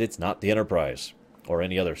because it's not the Enterprise or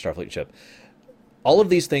any other Starfleet ship. All of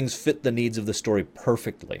these things fit the needs of the story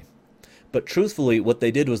perfectly. But truthfully, what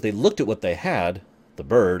they did was they looked at what they had, the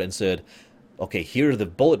bird, and said, okay, here are the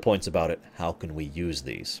bullet points about it. How can we use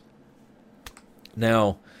these?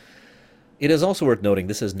 Now, it is also worth noting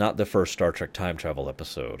this is not the first Star Trek time travel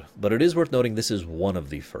episode, but it is worth noting this is one of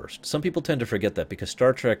the first. Some people tend to forget that because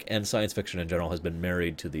Star Trek and science fiction in general has been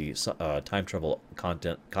married to the time travel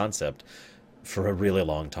concept for a really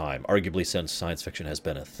long time, arguably since science fiction has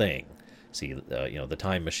been a thing. See, the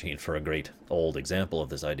Time Machine for a great old example of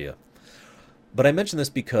this idea. But I mention this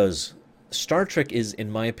because Star Trek is, in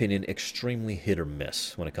my opinion, extremely hit or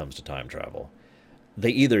miss when it comes to time travel. They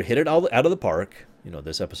either hit it out of the park,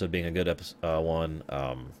 this episode being a good one.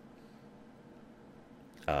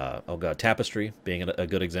 Tapestry being a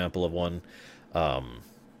good example of one.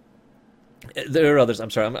 There are others. I'm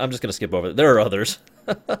sorry, I'm just going to skip over it. There are others.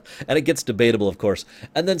 And it gets debatable, of course.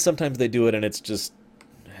 And then sometimes they do it and it's just,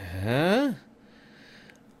 huh?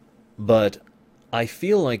 But I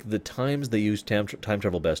feel like the times they use time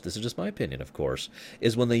travel best, this is just my opinion, of course,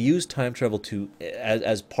 is when they use time travel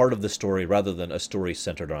as part of the story rather than a story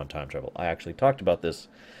centered around time travel. I actually talked about this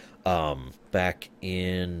back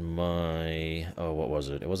in my... Oh, what was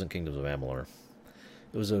it? It wasn't Kingdoms of Amalur.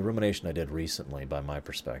 It was a rumination I did recently by my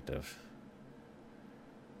perspective.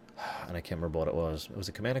 And I can't remember what it was. Was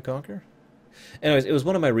it Command and Conquer? Anyways, it was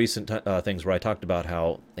one of my recent things where I talked about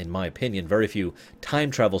how, in my opinion, very few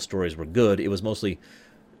time travel stories were good. It was mostly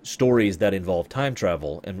stories that involved time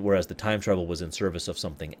travel, and whereas the time travel was in service of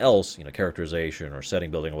something else, characterization or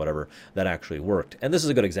setting building or whatever, that actually worked. And this is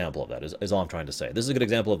a good example of that, is all I'm trying to say. This is a good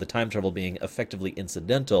example of the time travel being effectively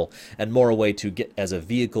incidental and more a way to get, as a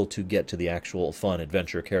vehicle to get to the actual fun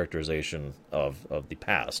adventure characterization of the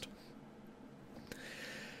past.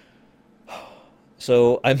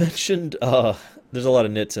 So I mentioned there's a lot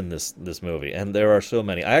of nits in this movie, and there are so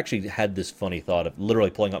many. I actually had this funny thought of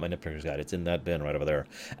literally pulling out my nitpicker's guide. It's in that bin right over there.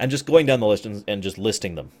 And just going down the list and just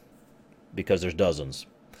listing them, because there's dozens.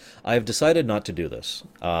 I have decided not to do this.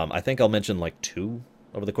 I think I'll mention like 2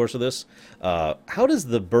 over the course of this. How does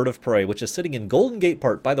the bird of prey, which is sitting in Golden Gate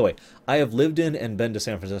Park... By the way, I have lived in and been to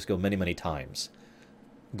San Francisco many, many times.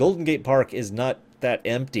 Golden Gate Park is not that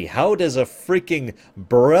empty. How does a freaking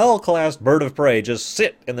Burrell-class bird of prey just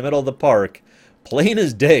sit in the middle of the park, plain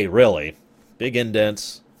as day, really? Big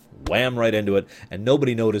indents, wham right into it, and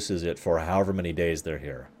nobody notices it for however many days they're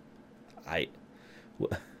here.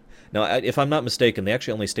 Now, if I'm not mistaken, they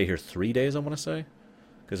actually only stay here 3 days, I want to say.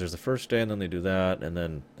 because there's the first day, and then they do that, and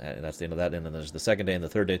then and that's the end of that, and then there's the second day and the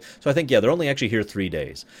third day. So I think, yeah, they're only actually here 3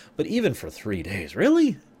 days. But even for 3 days,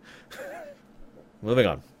 really? Moving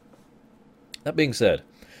on. That being said,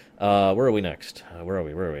 where are we next? Where are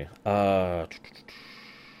we?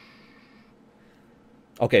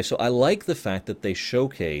 Okay, so I like the fact that they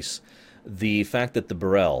showcase the fact that the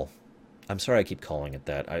Burrell. I'm sorry I keep calling it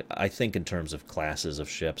that. I think in terms of classes of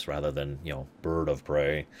ships rather than, bird of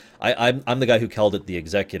prey. I'm the guy who called it the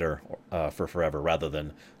Executor for forever rather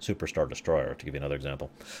than Superstar Destroyer, to give you another example.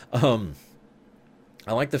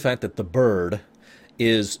 I like the fact that the bird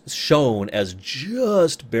is shown as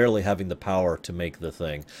just barely having the power to make the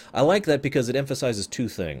thing. I like that because it emphasizes 2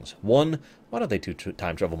 things. One, why don't they do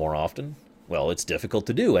time travel more often? Well, it's difficult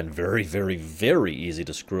to do and very, very, very easy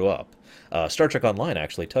to screw up. Star Trek Online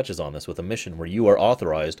actually touches on this with a mission where you are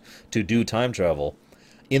authorized to do time travel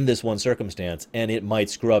in this one circumstance, and it might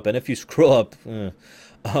screw up. And if you screw up, the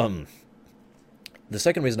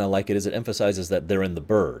second reason I like it is it emphasizes that they're in the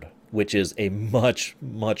Bird, which is a much,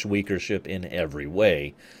 much weaker ship in every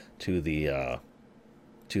way to the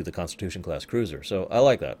Constitution-class cruiser. So I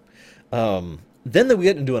like that. Then we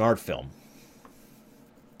get into an art film.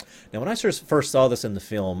 Now, when I first saw this in the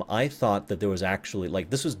film, I thought that there was actually,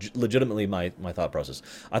 this was legitimately my thought process.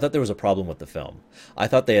 I thought there was a problem with the film. I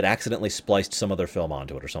thought they had accidentally spliced some other film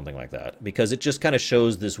onto it or something like that, because it just kind of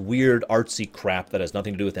shows this weird artsy crap that has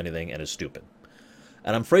nothing to do with anything and is stupid.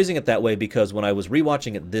 And I'm phrasing it that way because when I was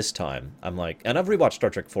rewatching it this time, I'm like, and I've rewatched Star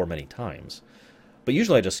Trek 4 many times, but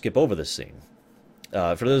usually I just skip over this scene.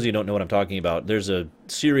 For those of you who don't know what I'm talking about, there's a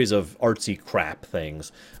series of artsy crap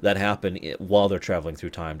things that happen while they're traveling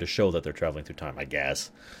through time to show that they're traveling through time, I guess.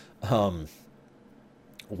 One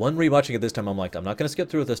rewatching it this time, I'm like, I'm not going to skip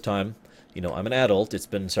through it this time. I'm an adult. It's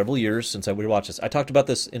been several years since I rewatched this. I talked about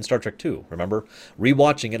this in Star Trek 2, remember?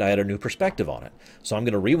 Rewatching it, I had a new perspective on it. So I'm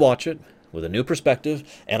going to rewatch it with a new perspective,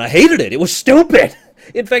 and I hated it. It was stupid.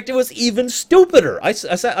 In fact, it was even stupider.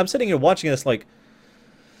 I'm sitting here watching this like,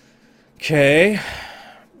 okay.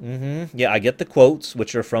 Yeah, I get the quotes,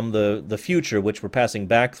 which are from the future, which we're passing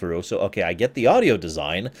back through. So, okay, I get the audio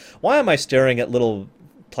design. Why am I staring at little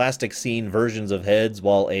plastic scene versions of heads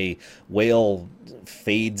while a whale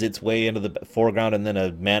fades its way into the foreground and then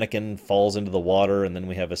a mannequin falls into the water and then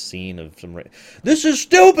we have a scene of some... This is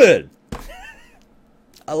stupid!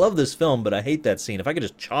 I love this film, but I hate that scene. If I could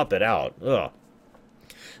just chop it out. Ugh.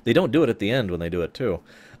 They don't do it at the end when they do it, too.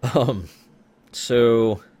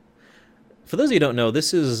 So... For those of you who don't know,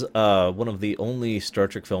 this is one of the only Star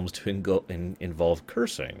Trek films to involve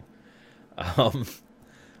cursing.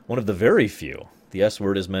 One of the very few. The S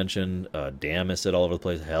word is mentioned, damn is said all over the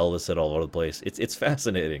place, hell is said all over the place. It's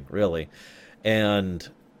fascinating, really. And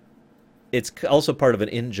it's also part of an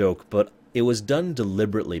in-joke, but it was done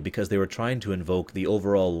deliberately because they were trying to invoke the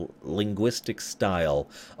overall linguistic style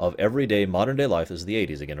of everyday modern-day life. This is the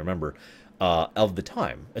 80s, again, remember. Of the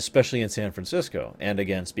time, especially in San Francisco. And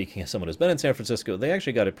again, speaking as someone who's been in San Francisco, they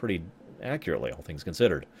actually got it pretty accurately, all things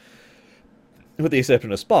considered. With the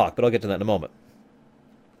exception of Spock, but I'll get to that in a moment.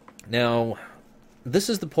 Now, this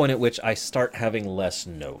is the point at which I start having less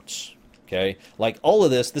notes. Okay? Like, all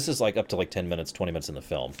of this is like up to like 10 minutes, 20 minutes in the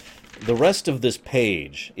film. The rest of this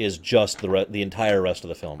page is just the entire rest of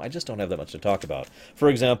the film. I just don't have that much to talk about. For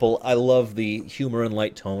example, I love the humor and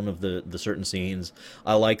light tone of the certain scenes.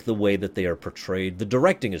 I like the way that they are portrayed. The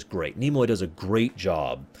directing is great. Nimoy does a great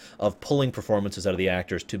job of pulling performances out of the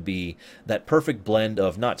actors to be that perfect blend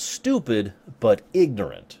of not stupid, but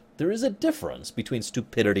ignorant. There is a difference between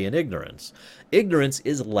stupidity and ignorance. Ignorance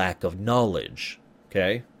is lack of knowledge.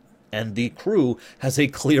 Okay? And the crew has a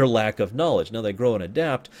clear lack of knowledge. Now, they grow and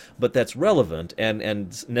adapt, but that's relevant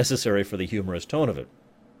and necessary for the humorous tone of it.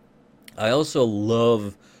 I also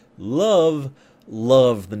love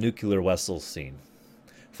the nuclear vessels scene.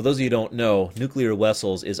 For those of you who don't know, nuclear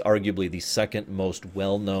vessels is arguably the second most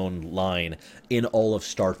well-known line in all of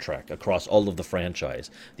Star Trek, across all of the franchise.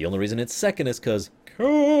 The only reason it's second is because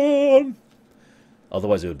Khan.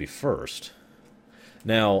 Otherwise, it would be first.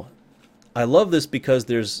 Now, I love this because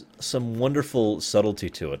there's some wonderful subtlety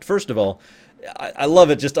to it. First of all, I love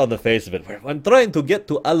it just on the face of it. I'm trying to get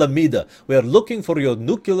to Alameda. We are looking for your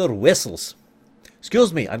nuclear vessels.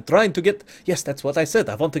 Excuse me, I'm trying to get... Yes, that's what I said.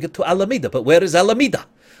 I want to get to Alameda, but where is Alameda?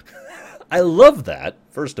 I love that,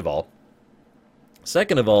 first of all.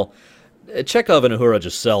 Second of all, Chekhov and Uhura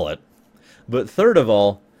just sell it. But third of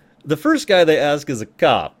all, the first guy they ask is a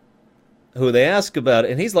cop, who they ask about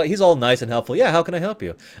it, and he's all nice and helpful. Yeah, how can I help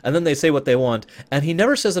you? And then they say what they want, and he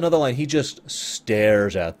never says another line. He just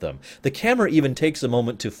stares at them. The camera even takes a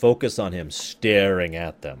moment to focus on him staring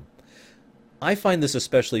at them. I find this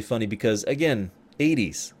especially funny because, again,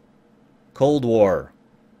 '80s. Cold War.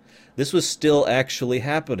 This was still actually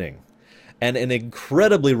happening. And an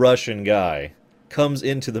incredibly Russian guy comes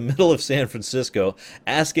into the middle of San Francisco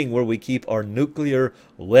asking where we keep our nuclear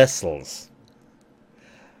vessels.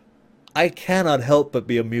 I cannot help but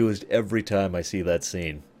be amused every time I see that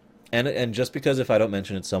scene. And just because if I don't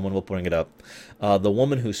mention it, someone will bring it up. The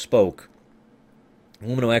woman who spoke, the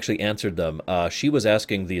woman who actually answered them, she was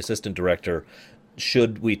asking the assistant director,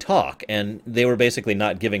 should we talk? And they were basically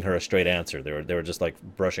not giving her a straight answer. They were just like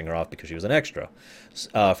brushing her off because she was an extra.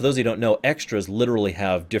 For those of you who don't know, extras literally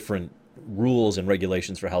have different rules and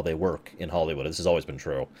regulations for how they work in Hollywood. This has always been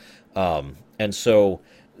true. And so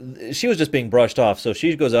she was just being brushed off. So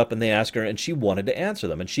she goes up and they ask her, and she wanted to answer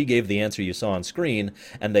them. And she gave the answer you saw on screen,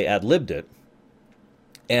 and they ad-libbed it.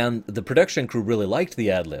 And the production crew really liked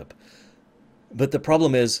the ad-lib. But the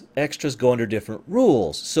problem is, extras go under different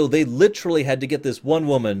rules. So they literally had to get this one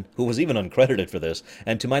woman, who was even uncredited for this,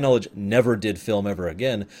 and to my knowledge never did film ever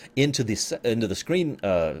again, into the Screen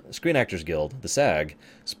Actors Guild, the SAG,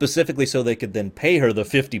 specifically so they could then pay her the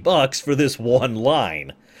 $50 for this one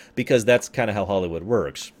line. Because that's kind of how Hollywood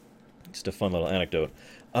works. Just a fun little anecdote.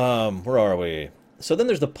 Where are we? So then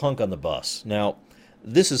there's the punk on the bus. Now,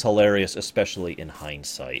 this is hilarious, especially in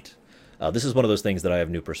hindsight. This is one of those things that I have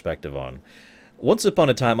new perspective on. Once upon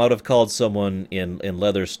a time, I would have called someone in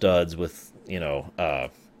leather studs with,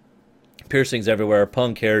 piercings everywhere,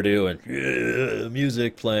 punk hairdo, and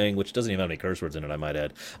music playing, which doesn't even have any curse words in it, I might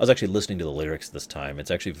add. I was actually listening to the lyrics this time.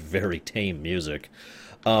 It's actually very tame music.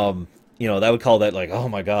 That would call that like, oh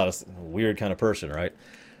my god, it's a weird kind of person, right?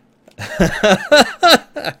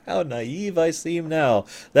 How naive I seem now.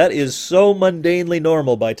 That is so mundanely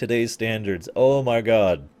normal by today's standards. Oh my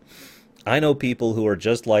god. I know people who are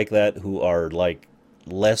just like that, who are, like,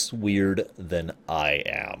 less weird than I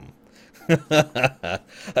am.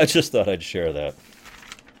 I just thought I'd share that.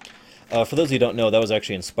 For those of you who don't know, that was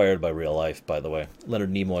actually inspired by real life, by the way.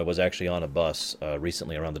 Leonard Nimoy was actually on a bus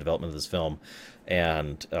recently around the development of this film,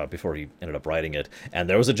 and before he ended up writing it. And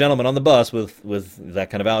there was a gentleman on the bus with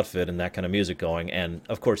that kind of outfit and that kind of music going, and,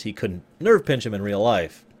 of course, he couldn't nerve pinch him in real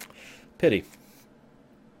life. Pity.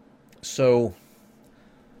 So,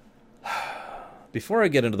 before I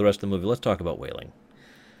get into the rest of the movie, let's talk about whaling.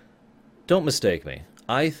 Don't mistake me.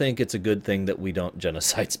 I think it's a good thing that we don't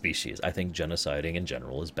genocide species. I think genociding in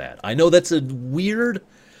general is bad. I know that's a weird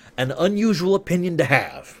and unusual opinion to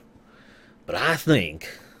have, but I think,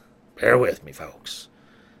 bear with me, folks,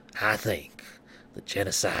 I think that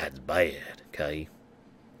genocide's bad, okay?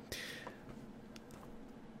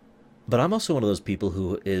 But I'm also one of those people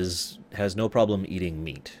who has no problem eating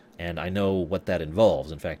meat. And I know what that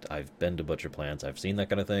involves. In fact, I've been to butcher plants. I've seen that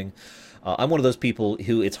kind of thing. I'm one of those people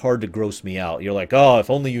who it's hard to gross me out. You're like, oh,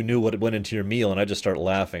 if only you knew what went into your meal. And I just start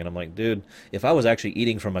laughing. And I'm like, dude, if I was actually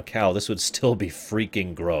eating from a cow, this would still be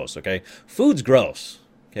freaking gross, okay? Food's gross,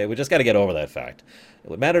 okay? We just got to get over that fact.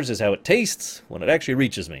 What matters is how it tastes when it actually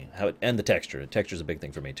reaches me, and the texture. The texture's a big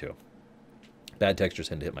thing for me, too. Bad textures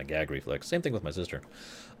tend to hit my gag reflex. Same thing with my sister.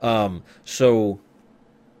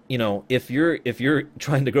 If you're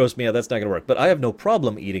trying to gross me out, that's not going to work. But I have no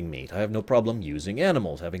problem eating meat. I have no problem using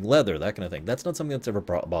animals, having leather, that kind of thing. That's not something that's ever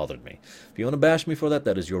bothered me. If you want to bash me for that,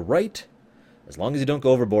 that is your right. As long as you don't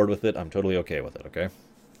go overboard with it, I'm totally okay with it, okay?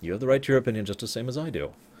 You have the right to your opinion just the same as I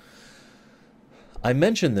do. I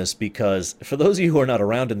mention this because, for those of you who are not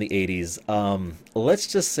around in the 80s, let's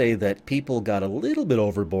just say that people got a little bit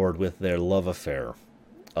overboard with their love affair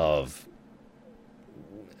of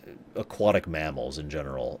aquatic mammals in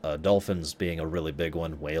general. Dolphins being a really big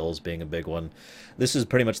one, whales being a big one. This is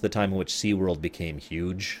pretty much the time in which SeaWorld became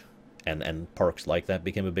huge, and parks like that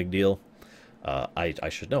became a big deal. I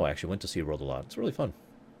should know, I actually went to SeaWorld a lot. It's really fun.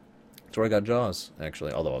 It's where I got Jaws,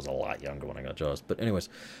 actually, although I was a lot younger when I got Jaws. But anyways,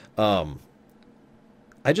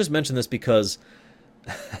 I just mentioned this because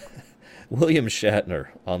William Shatner,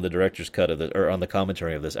 on the director's cut of it, or on the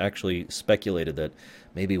commentary of this, actually speculated that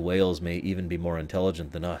maybe whales may even be more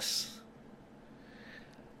intelligent than us.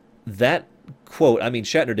 That quote, I mean,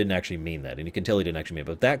 Shatner didn't actually mean that, and you can tell he didn't actually mean it,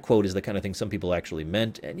 but that quote is the kind of thing some people actually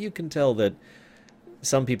meant, and you can tell that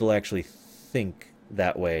some people actually think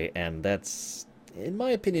that way, and that's, in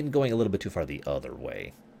my opinion, going a little bit too far the other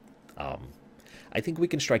way. I think we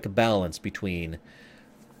can strike a balance between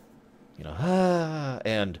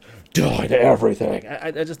and die to everything.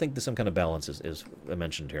 I just think that some kind of balance is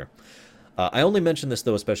mentioned here. I only mention this,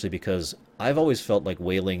 though, especially because I've always felt like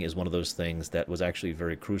whaling is one of those things that was actually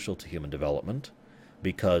very crucial to human development,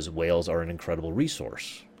 because whales are an incredible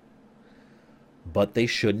resource. But they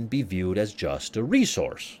shouldn't be viewed as just a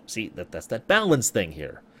resource. See, that's that balance thing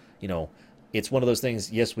here. It's one of those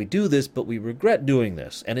things, yes, we do this, but we regret doing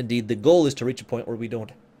this. And indeed, the goal is to reach a point where we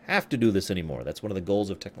don't have to do this anymore. That's one of the goals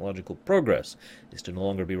of technological progress, is to no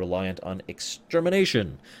longer be reliant on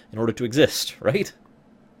extermination in order to exist, right?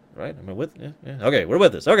 Right? Am I with? Yeah, yeah. Okay, we're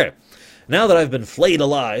with this. Okay. Now that I've been flayed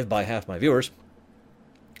alive by half my viewers,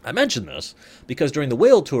 I mention this because during the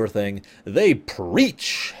whale tour thing, they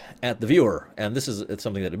preach at the viewer, and this is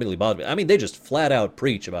something that admittedly bothered me. I mean, they just flat out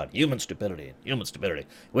preach about human stupidity, human stupidity.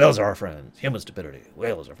 Whales are our friends, human stupidity.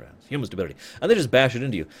 Whales are friends, human stupidity. And they just bash it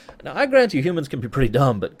into you. Now, I grant you humans can be pretty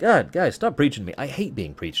dumb, but God, guys, stop preaching to me. I hate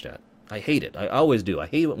being preached at. I hate it. I always do. I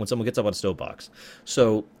hate it when someone gets up on a soapbox.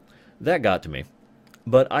 So that got to me.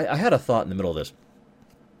 But I had a thought in the middle of this.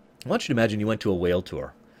 I want you to imagine you went to a whale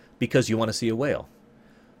tour because you want to see a whale.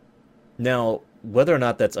 Now, whether or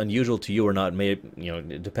not that's unusual to you or not,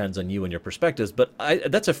 it depends on you and your perspectives, but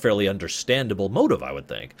that's a fairly understandable motive, I would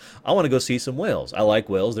think. I want to go see some whales. I like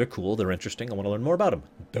whales. They're cool. They're interesting. I want to learn more about them.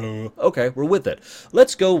 Duh. Okay, we're with it.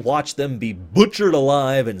 Let's go watch them be butchered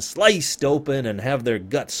alive and sliced open and have their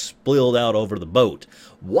guts spilled out over the boat.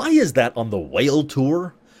 Why is that on the whale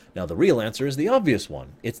tour? Now, the real answer is the obvious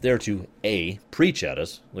one. It's there to, A, preach at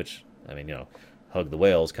us, which, hug the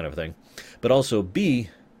whales kind of thing, but also, B,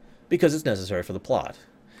 because it's necessary for the plot.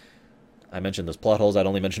 I mentioned those plot holes. I'd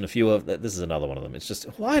only mentioned a few of them. This is another one of them. It's just,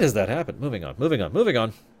 why does that happen? Moving on.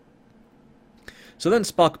 So then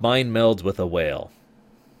Spock mind melds with a whale.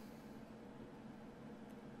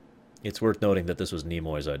 It's worth noting that this was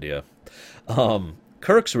Nimoy's idea.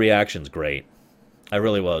 Kirk's reaction's great. I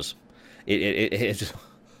really was. It just...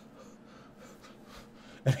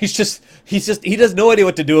 He has no idea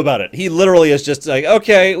what to do about it. He literally is just like,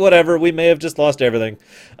 okay, whatever, we may have just lost everything.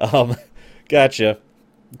 Gotcha.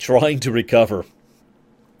 Trying to recover.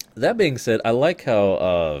 That being said, I like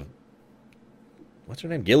how, what's her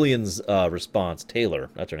name? Gillian's response,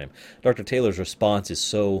 Taylor, that's her name. Dr. Taylor's response is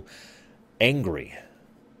so angry.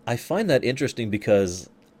 I find that interesting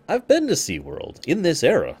because I've been to SeaWorld, in this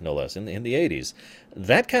era, no less, in the 80s.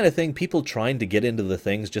 That kind of thing, people trying to get into the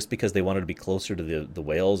things just because they wanted to be closer to the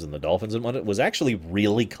whales and the dolphins and whatnot, was actually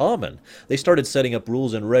really common. They started setting up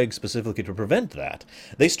rules and regs specifically to prevent that.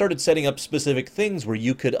 They started setting up specific things where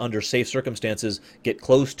you could, under safe circumstances, get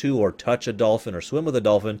close to or touch a dolphin or swim with a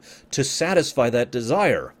dolphin to satisfy that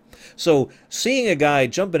desire. So, seeing a guy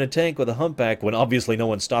jump in a tank with a humpback when obviously no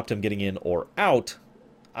one stopped him getting in or out,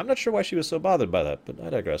 I'm not sure why she was so bothered by that, but I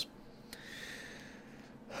digress.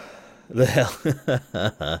 The hell.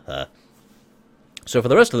 So for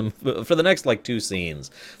the rest of them, for the next two scenes,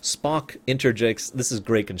 Spock interjects. This is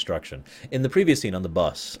great construction. In the previous scene on the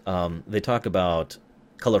bus, they talk about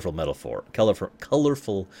colorful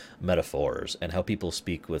metaphors and how people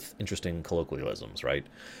speak with interesting colloquialisms, right?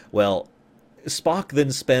 Well, Spock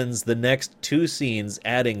then spends the next two scenes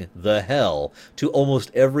adding the hell to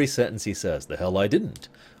almost every sentence he says. The hell I didn't.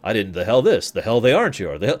 I didn't. The hell this. The hell they aren't you.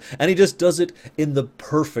 Or the hell. And he just does it in the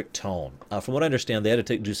perfect tone. From what I understand, they had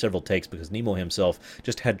to do several takes because Nemo himself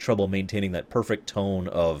just had trouble maintaining that perfect tone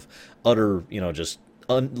of utter, just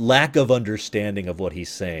lack of understanding of what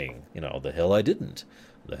he's saying. The hell I didn't.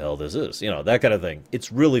 The hell this is. That kind of thing.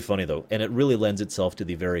 It's really funny, though, and it really lends itself to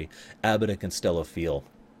the very Abbott and Costello feel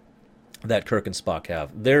that Kirk and Spock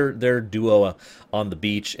have. Their duo on the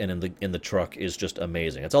beach and in the truck is just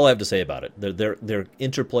amazing. That's all I have to say about it. Their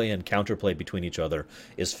interplay and counterplay between each other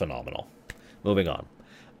is phenomenal. Moving on.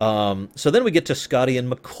 So then we get to Scotty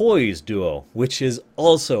and McCoy's duo, which is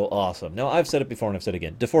also awesome. Now, I've said it before and I've said it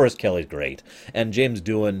again. DeForest Kelley's great. And James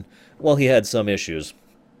Doohan, well, he had some issues,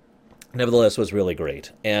 nevertheless was really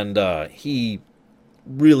great. And he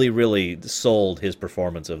really, really sold his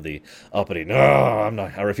performance of the uppity, no,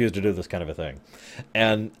 I refuse to do this kind of a thing.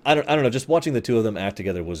 And I don't know, just watching the two of them act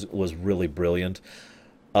together was really brilliant.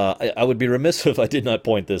 I would be remiss if I did not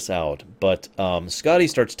point this out, but Scotty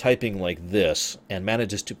starts typing like this and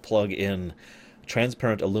manages to plug in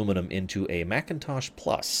transparent aluminum into a Macintosh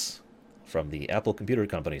Plus from the Apple Computer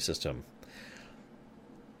Company system.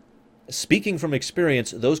 Speaking from experience,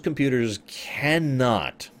 those computers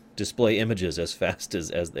cannot display images as fast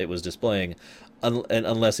as it was displaying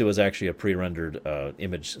unless it was actually a pre-rendered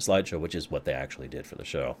image slideshow, which is what they actually did for the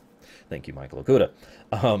show. Thank you, Michael Okuda.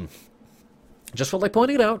 Just felt like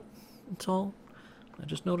pointing it out. That's all. I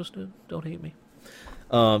just noticed it. Don't hate me.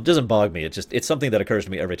 Doesn't bog me. It's something that occurs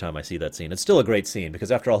to me every time I see that scene. It's still a great scene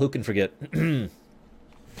because, after all, who can forget?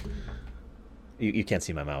 You can't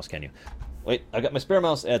see my mouse, can you? Wait, I got my spare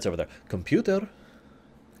mouse. It's over there. Computer.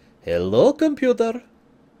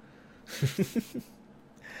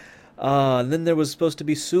 And then there was supposed to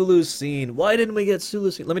be Sulu's scene. Why didn't we get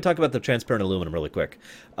Sulu's scene? Let me talk about the transparent aluminum really quick.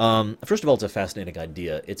 First of all, it's a fascinating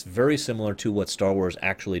idea. It's very similar to what Star Wars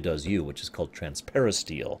actually does you, which is called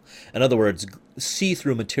transparasteel. In other words,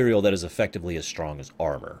 see-through material that is effectively as strong as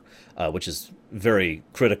armor, which is very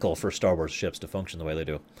critical for Star Wars ships to function the way they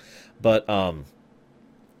do. But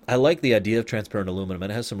I like the idea of transparent aluminum,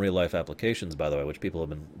 and it has some real-life applications, by the way, which people have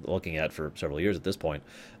been looking at for several years at this point.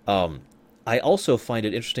 I also find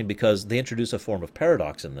it interesting because they introduce a form of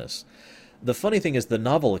paradox in this. The funny thing is the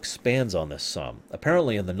novel expands on this some.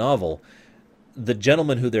 Apparently in the novel, the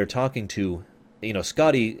gentleman who they're talking to,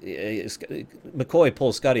 Scotty, McCoy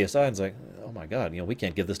pulls Scotty aside and is like, oh my God, we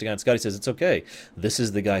can't give this to guy. And Scotty says, it's okay. This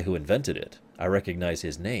is the guy who invented it. I recognize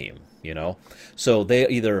his name. So they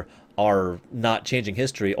either are not changing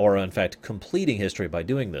history or in fact completing history by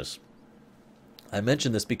doing this. I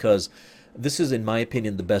mention this because this is, in my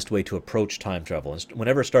opinion, the best way to approach time travel. And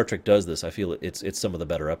whenever Star Trek does this, I feel it's some of the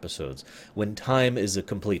better episodes. When time is a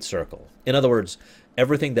complete circle. In other words,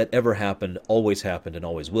 everything that ever happened, and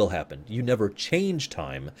always will happen. You never change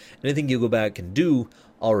time. Anything you go back and do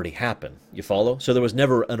already happened. You follow? So there was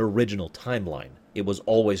never an original timeline. It was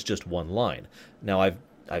always just one line. Now,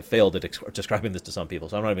 I've failed at describing this to some people,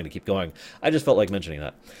 so I'm not even going to keep going. I just felt like mentioning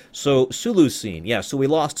that. So Sulu's scene. Yeah, so we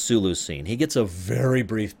lost Sulu's scene. He gets a very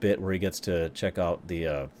brief bit where he gets to check out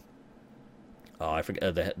the I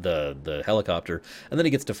forget the helicopter, and then he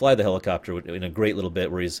gets to fly the helicopter in a great little bit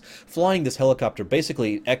where he's flying this helicopter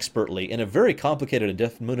basically expertly in a very complicated and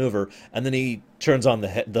deft maneuver, and then he turns on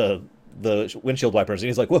the windshield wipers and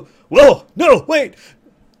he's like, whoa, no, wait!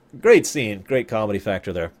 Great scene, great comedy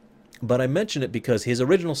factor there. But I mention it because his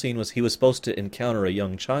original scene was he was supposed to encounter a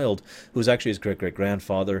young child who was actually his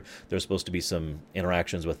great-great-grandfather. There was supposed to be some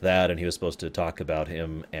interactions with that, and he was supposed to talk about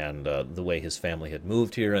him and the way his family had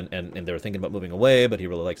moved here, and they were thinking about moving away, but he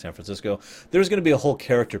really liked San Francisco. There's going to be a whole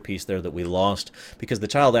character piece there that we lost because the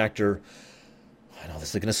child actor, I know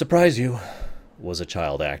this is going to surprise you, was a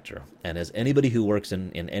child actor. And as anybody who works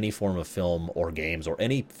in any form of film or games or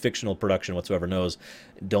any fictional production whatsoever knows,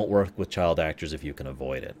 don't work with child actors if you can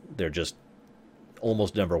avoid it. They're just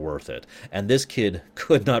almost never worth it. And this kid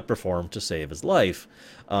could not perform to save his life.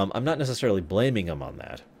 I'm not necessarily blaming him on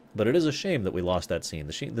that, but it is a shame that we lost that scene.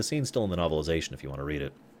 The scene's still in the novelization if you want to read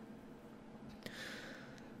it.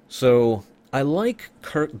 So I like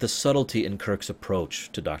the subtlety in Kirk's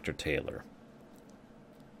approach to Dr. Taylor.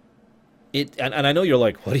 And I know you're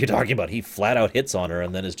like, what are you talking about? He flat out hits on her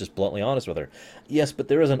and then is just bluntly honest with her. Yes, but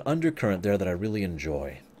there is an undercurrent there that I really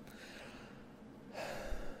enjoy.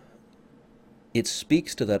 It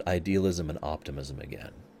speaks to that idealism and optimism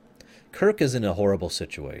again. Kirk is in a horrible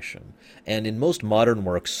situation, and in most modern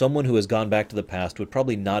works, someone who has gone back to the past would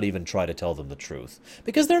probably not even try to tell them the truth,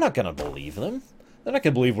 because they're not going to believe them. They're not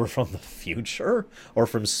going to believe we're from the future or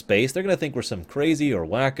from space. They're going to think we're some crazy or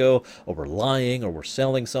wacko, or we're lying, or we're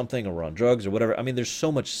selling something, or we're on drugs, or whatever. I mean, there's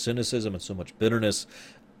so much cynicism and so much bitterness.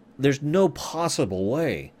 There's no possible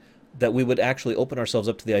way that we would actually open ourselves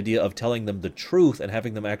up to the idea of telling them the truth and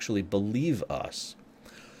having them actually believe us.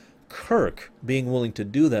 Kirk, being willing to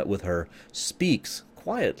do that with her, speaks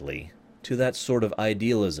quietly to that sort of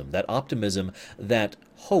idealism, that optimism, that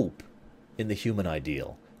hope in the human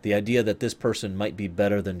ideal. The idea that this person might be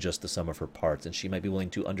better than just the sum of her parts, and she might be willing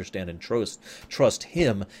to understand and trust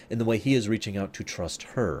him in the way he is reaching out to trust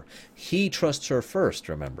her. He trusts her first,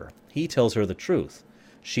 remember. He tells her the truth.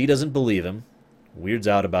 She doesn't believe him, weirds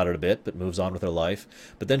out about it a bit, but moves on with her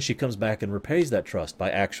life. But then she comes back and repays that trust by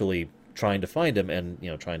actually trying to find him and,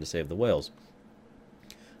 trying to save the whales.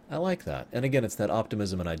 I like that. And again, it's that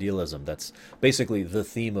optimism and idealism that's basically the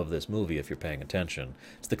theme of this movie, if you're paying attention.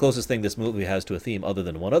 It's the closest thing this movie has to a theme other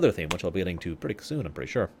than one other theme, which I'll be getting to pretty soon, I'm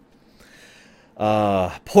pretty sure.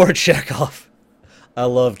 Poor Chekhov. I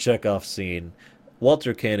love Chekhov's scene.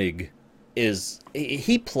 Walter Koenig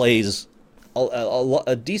he plays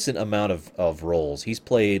a decent amount of roles. He's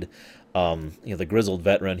played the grizzled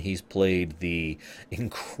veteran. He's played the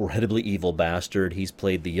incredibly evil bastard. He's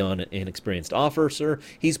played the young, inexperienced officer.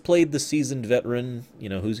 He's played the seasoned veteran,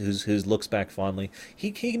 who looks back fondly.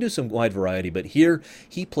 He can do some wide variety, but here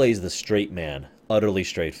he plays the straight man, utterly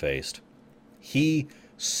straight-faced. He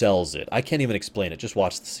sells it. I can't even explain it. Just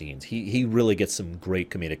watch the scenes. He really gets some great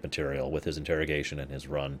comedic material with his interrogation and his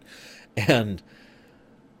run, and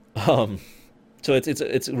so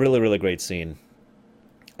it's a really, really great scene.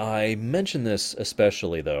 I mention this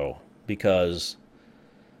especially, though, because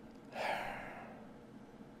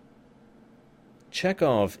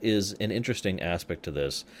Chekhov is an interesting aspect to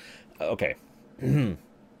this. Okay.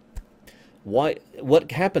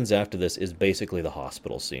 What happens after this is basically the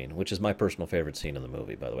hospital scene, which is my personal favorite scene in the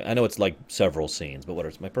movie, by the way. I know it's like several scenes,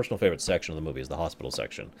 but my personal favorite section of the movie is the hospital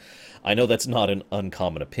section. I know that's not an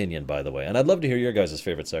uncommon opinion, by the way, and I'd love to hear your guys'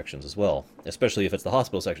 favorite sections as well, especially if it's the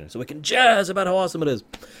hospital section, so we can jazz about how awesome it is.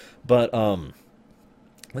 But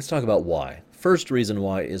let's talk about why. First reason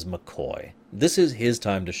why is McCoy. This is his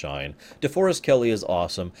time to shine. DeForest Kelley is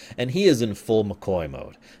awesome, and he is in full McCoy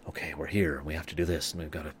mode. Okay, we're here, and we have to do this, and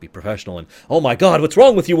we've got to be professional, and oh my God, what's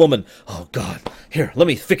wrong with you, woman? Oh God, here, let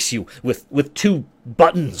me fix you with 2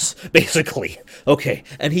 buttons, basically. Okay,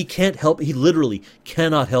 and he literally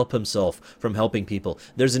cannot help himself from helping people.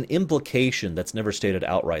 There's an implication that's never stated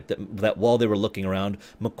outright that while they were looking around,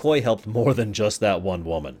 McCoy helped more than just that one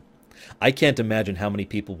woman. I can't imagine how many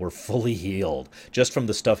people were fully healed just from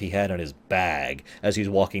the stuff he had in his bag as he's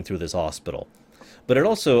walking through this hospital. But it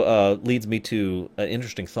also leads me to an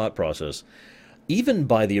interesting thought process. Even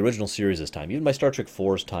by the original series' time, even by Star Trek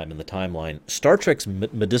 4's time in the timeline, Star Trek's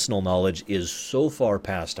medicinal knowledge is so far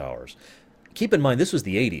past ours. Keep in mind, this was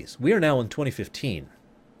the 80s. We are now in 2015.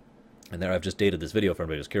 And there I've just dated this video for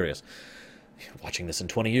anybody who's curious. Watching this in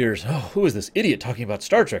 20 years, oh, who is this idiot talking about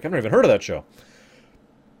Star Trek? I've never even heard of that show.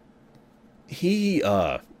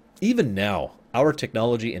 Even now, our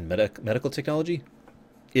technology and medical technology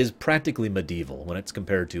is practically medieval when it's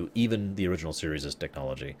compared to even the original series'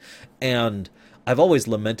 technology. And I've always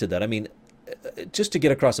lamented that. I mean, just to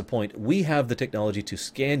get across a point, we have the technology to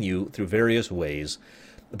scan you through various ways,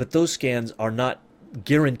 but those scans are not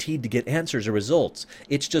guaranteed to get answers or results.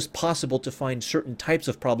 It's just possible to find certain types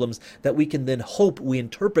of problems that we can then hope we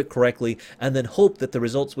interpret correctly, and then hope that the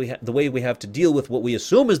results the way we have to deal with what we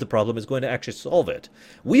assume is the problem is going to actually solve it.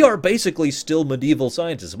 We are basically still medieval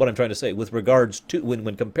scientists, is what I'm trying to say, with regards to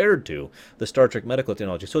when compared to the Star Trek medical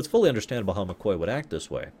technology. So it's fully understandable how McCoy would act this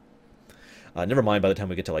way. Never mind by the time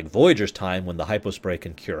we get to like Voyager's time, when the hypospray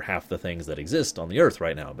can cure half the things that exist on the Earth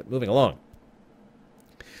right now. But moving along.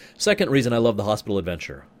 Second reason I love the hospital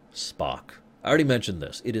adventure, Spock. I already mentioned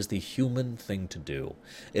this. It is the human thing to do.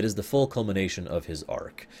 It is the full culmination of his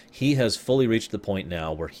arc. He has fully reached the point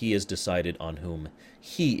now where he has decided on whom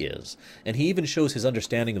he is. And he even shows his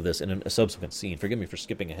understanding of this in a subsequent scene. Forgive me for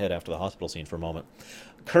skipping ahead after the hospital scene for a moment.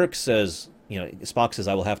 Kirk says, Spock says,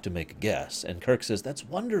 I will have to make a guess. And Kirk says, that's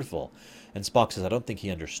wonderful. And Spock says, I don't think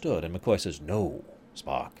he understood. And McCoy says, no,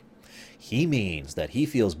 Spock. He means that he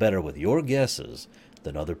feels better with your guesses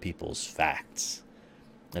than other people's facts.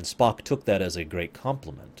 And Spock took that as a great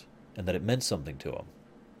compliment, and that it meant something to him.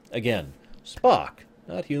 Again, Spock,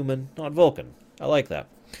 not human, not Vulcan. I like that.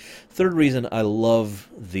 Third reason I love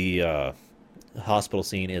the hospital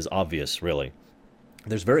scene is obvious, really.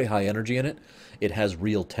 There's very high energy in it. It has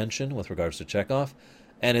real tension with regards to Chekhov,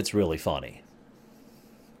 and it's really funny.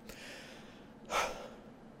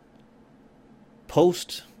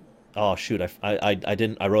 Oh shoot! I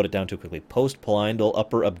didn't. I wrote it down too quickly. Postprandial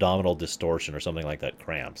upper abdominal distortion or something like that.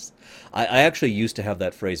 Cramps. I actually used to have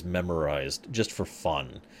that phrase memorized just for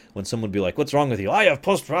fun. When someone would be like, "What's wrong with you?" I have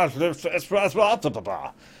postprandial. It's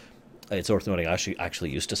orthodontic. I actually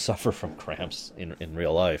used to suffer from cramps in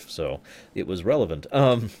real life, so it was relevant.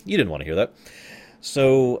 You didn't want to hear that.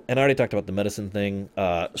 So, and I already talked about the medicine thing.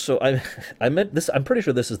 So I meant this. I'm pretty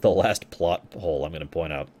sure this is the last plot hole I'm going to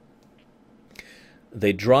point out.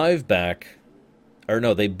 They drive back, or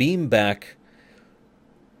no, they beam back.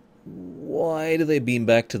 Why do they beam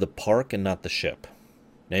back to the park and not the ship?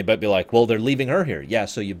 Now you might be like, well, they're leaving her here. Yeah,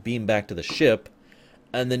 so you beam back to the ship,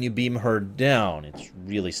 and then you beam her down. It's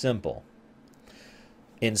really simple.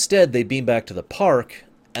 Instead, they beam back to the park,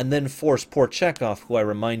 and then force poor Chekhov, who I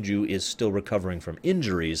remind you is still recovering from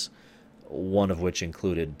injuries, one of which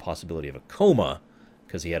included possibility of a coma,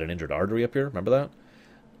 because he had an injured artery up here, remember that?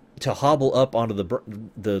 To hobble up onto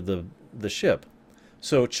the ship.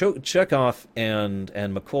 So Chekhov and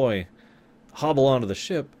McCoy hobble onto the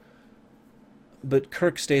ship, but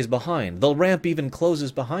Kirk stays behind. The ramp even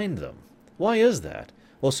closes behind them. Why is that?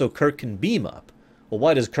 Well, so Kirk can beam up. Well,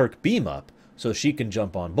 why does Kirk beam up? So she can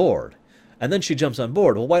jump on board. And then she jumps on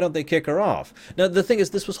board. Well, why don't they kick her off? Now, the thing is,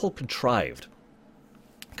 this was whole contrived,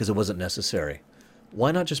 because it wasn't necessary.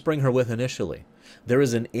 Why not just bring her with initially? There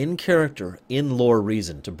is an in-character, in-lore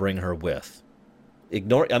reason to bring her with.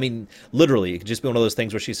 Literally, it could just be one of those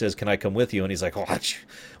things where she says, can I come with you? And he's like, oh,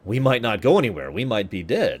 we might not go anywhere. We might be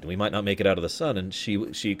dead. We might not make it out of the sun. And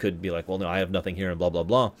she could be like, well, no, I have nothing here, and blah, blah,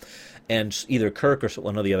 blah. And either Kirk or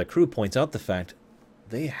one of the other crew points out the fact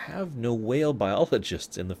they have no whale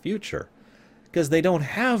biologists in the future. because they don't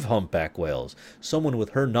have humpback whales. Someone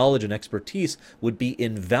with her knowledge and expertise would be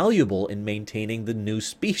invaluable in maintaining the new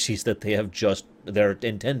species that they're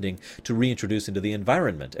intending to reintroduce into the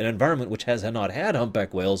environment, an environment which has not had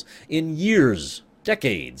humpback whales in years,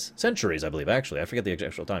 decades, centuries, I believe, actually. I forget the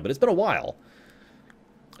actual time, but it's been a while.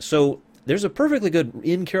 So there's a perfectly good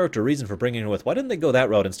in-character reason for bringing her with. Why didn't they go that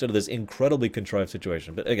route instead of this incredibly contrived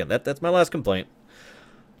situation? But again, that's my last complaint.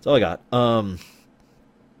 That's all I got.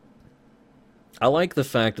 I like the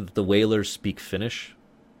fact that the whalers speak Finnish.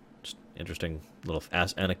 Just interesting little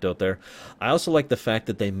anecdote there. I also like the fact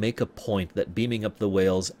that they make a point that beaming up the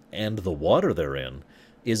whales and the water they're in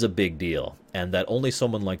is a big deal, and that only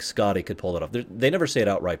someone like Scotty could pull it off. They never say it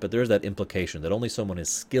outright, but there's that implication that only someone as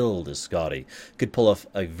skilled as Scotty could pull off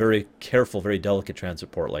a very careful, very delicate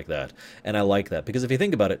transport like that. And I like that, because if you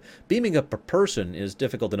think about it, beaming up a person is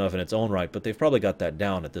difficult enough in its own right, but they've probably got that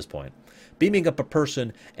down at this point. Beaming up a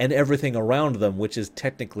person and everything around them, which is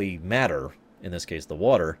technically matter, in this case the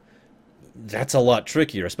water, that's a lot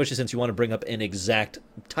trickier, especially since you want to bring up an exact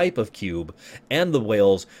type of cube and the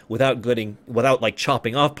whales without like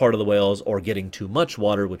chopping off part of the whales or getting too much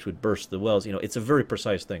water, which would burst the whales. It's a very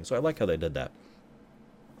precise thing. So I like how they did that.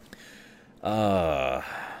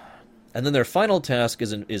 And then their final task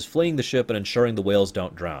is fleeing the ship and ensuring the whales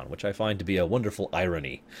don't drown, which I find to be a wonderful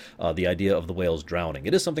irony. The idea of the whales drowning.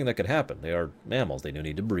 It is something that could happen. They are mammals. They do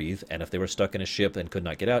need to breathe. And if they were stuck in a ship and could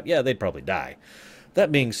not get out, yeah, they'd probably die. That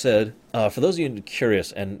being said, for those of you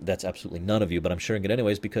curious, and that's absolutely none of you, but I'm sharing it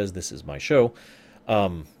anyways because this is my show.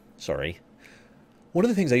 Sorry. One of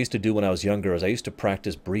the things I used to do when I was younger is I used to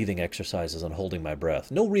practice breathing exercises and holding my breath.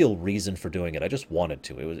 No real reason for doing it. I just wanted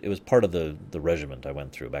to. It was part of the regiment I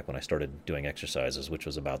went through back when I started doing exercises, which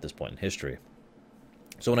was about this point in history.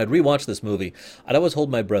 So when I'd rewatch this movie, I'd always hold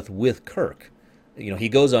my breath with Kirk. He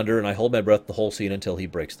goes under, and I hold my breath the whole scene until he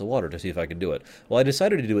breaks the water to see if I can do it. Well, I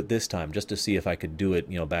decided to do it this time just to see if I could do it,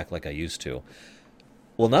 back like I used to.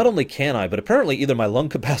 Well, not only can I, but apparently either my lung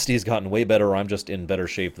capacity has gotten way better or I'm just in better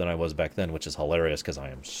shape than I was back then, which is hilarious because I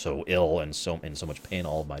am so ill and in so much pain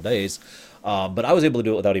all of my days. But I was able to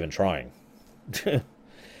do it without even trying.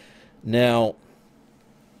 Now,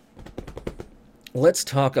 let's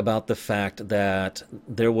talk about the fact that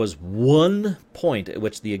there was one point at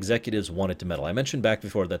which the executives wanted to meddle. I mentioned back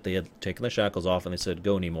before that they had taken the shackles off and they said,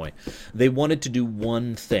 go Nimoy. They wanted to do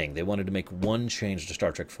one thing. They wanted to make one change to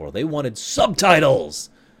Star Trek 4. They wanted subtitles!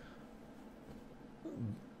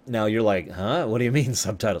 Now you're like, huh? What do you mean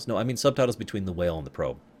subtitles? No, I mean subtitles between the whale and the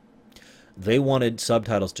probe. They wanted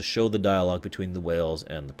subtitles to show the dialogue between the whales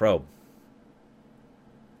and the probe.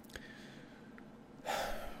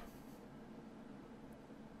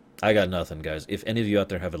 I got nothing, guys. If any of you out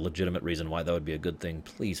there have a legitimate reason why that would be a good thing,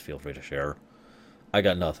 please feel free to share. I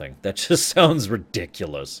got nothing. That just sounds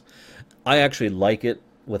ridiculous. I actually like it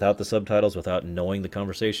without the subtitles, without knowing the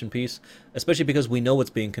conversation piece, especially because we know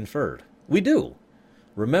what's being conferred. We do.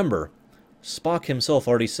 Remember, Spock himself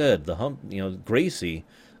already said, Gracie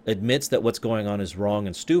admits that what's going on is wrong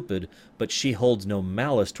and stupid, but she holds no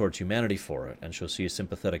malice towards humanity for it, and she is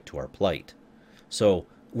sympathetic to our plight. So,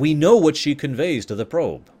 we know what she conveys to the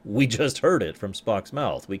probe. We just heard it from Spock's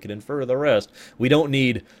mouth. We can infer the rest. We don't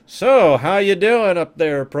need, so, how you doing up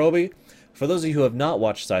there, Proby? For those of you who have not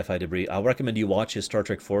watched Sci-Fi Debris, I'll recommend you watch his Star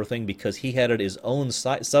Trek 4 thing because he had his own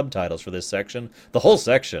subtitles for this section, the whole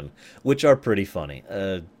section, which are pretty funny,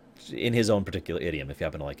 in his own particular idiom, if you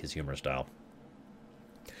happen to like his humor style.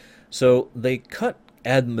 So they cut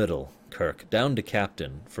Admiral Kirk down to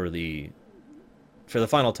captain for the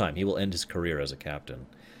final time. He will end his career as a captain.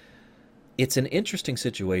 It's an interesting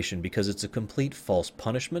situation because it's a complete false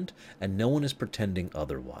punishment and no one is pretending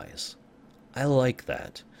otherwise. I like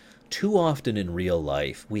that. Too often in real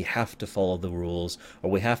life, we have to follow the rules or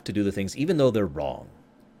we have to do the things even though they're wrong.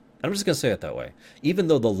 I'm just going to say it that way. Even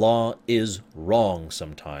though the law is wrong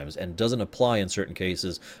sometimes and doesn't apply in certain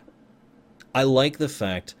cases, I like the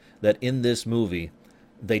fact that in this movie,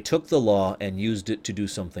 they took the law and used it to do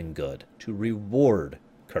something good, to reward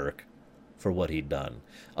Kirk for what he'd done.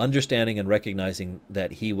 Understanding and recognizing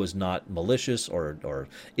that he was not malicious or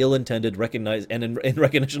ill-intended, in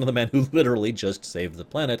recognition of the man who literally just saved the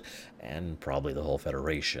planet and probably the whole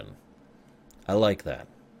Federation. I like that.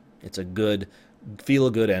 It's a good,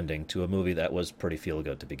 feel-good ending to a movie that was pretty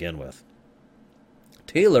feel-good to begin with.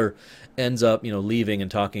 Taylor ends up, leaving and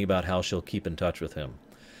talking about how she'll keep in touch with him.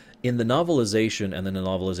 In the novelization and then the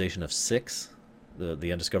novelization of 6,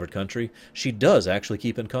 the Undiscovered Country, she does actually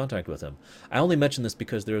keep in contact with him. I only mention this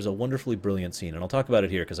because there's a wonderfully brilliant scene, and I'll talk about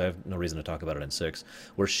it here because I have no reason to talk about it in 6,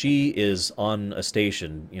 where she is on a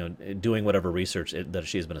station, doing whatever research that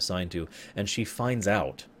she has been assigned to, and she finds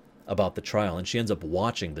out about the trial, and she ends up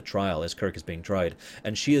watching the trial as Kirk is being tried,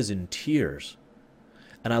 and she is in tears.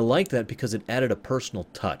 And I like that because it added a personal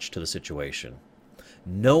touch to the situation.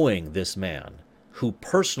 Knowing this man, who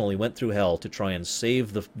personally went through hell to try and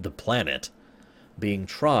save the planet, being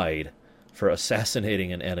tried for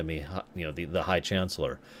assassinating an enemy, the High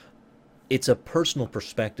Chancellor. It's a personal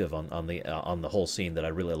perspective on the whole scene that I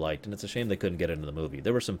really liked, and it's a shame they couldn't get it into the movie.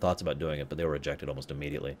 There were some thoughts about doing it, but they were rejected almost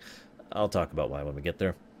immediately. I'll talk about why when we get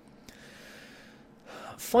there.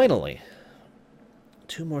 Finally,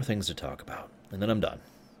 2 more things to talk about, and then I'm done.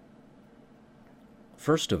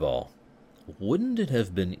 First of all, wouldn't it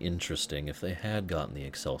have been interesting if they had gotten the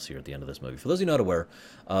Excelsior at the end of this movie? For those of you not aware,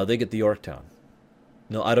 they get the Yorktown.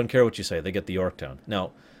 No, I don't care what you say. They get the Yorktown.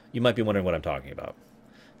 Now, you might be wondering what I'm talking about.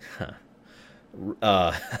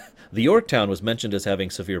 The Yorktown was mentioned as having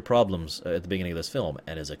severe problems at the beginning of this film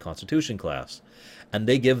and is a Constitution class. And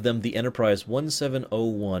they give them the Enterprise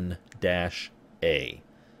 1701-A,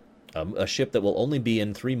 a ship that will only be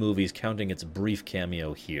in 3 movies, counting its brief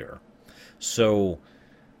cameo here. So,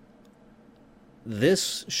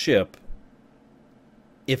 this ship,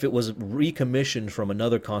 if it was recommissioned from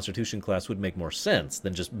another Constitution class, would make more sense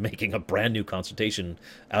than just making a brand new Constitution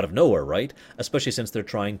out of nowhere, right? Especially since they're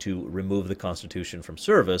trying to remove the Constitution from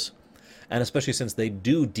service, and especially since they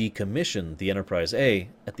do decommission the Enterprise A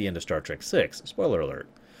at the end of Star Trek VI. Spoiler alert.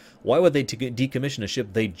 Why would they decommission a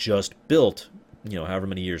ship they just built, however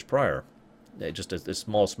many years prior? Just a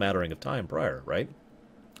small smattering of time prior, right?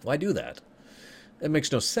 Why do that? It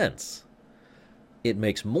makes no sense. It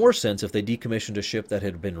makes more sense if they decommissioned a ship that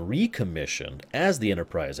had been recommissioned as the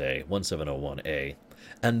Enterprise A, 1701A,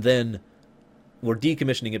 and then were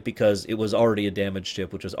decommissioning it because it was already a damaged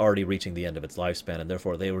ship which was already reaching the end of its lifespan, and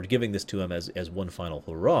therefore they were giving this to him as one final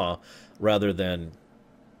hurrah, rather than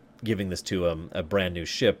giving this to him a brand new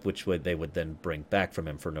ship which they would then bring back from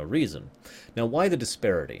him for no reason. Now, why the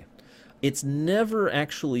disparity? It's never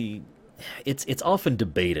actually... It's often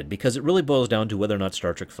debated because it really boils down to whether or not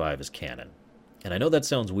Star Trek V is canon. And I know that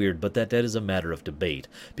sounds weird, but that is a matter of debate,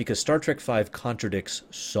 because Star Trek V contradicts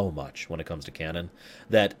so much when it comes to canon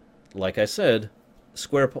that, like I said,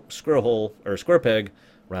 square peg,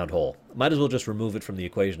 round hole. Might as well just remove it from the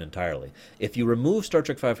equation entirely. If you remove Star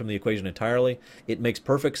Trek V from the equation entirely, it makes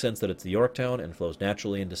perfect sense that it's the Yorktown and flows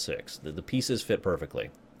naturally into 6. The pieces fit perfectly,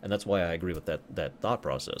 and that's why I agree with that thought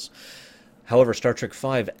process. However, Star Trek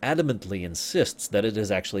V adamantly insists that it is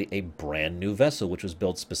actually a brand new vessel which was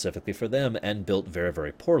built specifically for them, and built very,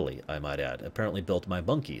 very poorly, I might add. Apparently built by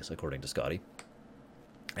monkeys, according to Scotty.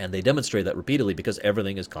 And they demonstrate that repeatedly because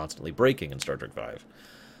everything is constantly breaking in Star Trek V.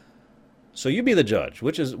 So you be the judge.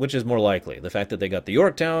 Which is more likely? The fact that they got the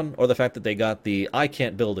Yorktown, or the fact that they got the I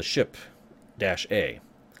can't build a ship -A?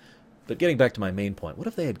 But getting back to my main point, what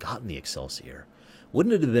if they had gotten the Excelsior?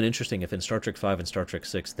 Wouldn't it have been interesting if in Star Trek V and Star Trek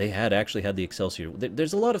VI they had actually had the Excelsior?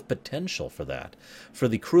 There's a lot of potential for that. For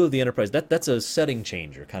the crew of the Enterprise, that's a setting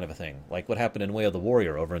changer kind of a thing, like what happened in Way of the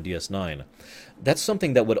Warrior over on DS9. That's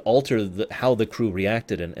something that would alter how the crew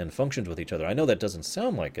reacted and functioned with each other. I know that doesn't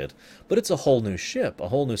sound like it, but it's a whole new ship, a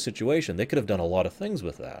whole new situation. They could have done a lot of things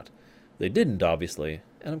with that. They didn't, obviously,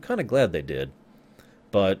 and I'm kind of glad they did.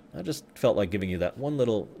 But I just felt like giving you that one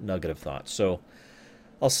little nugget of thought. So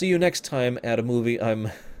I'll see you next time at a movie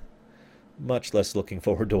I'm much less looking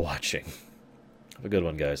forward to watching. Have a good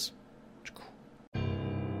one, guys.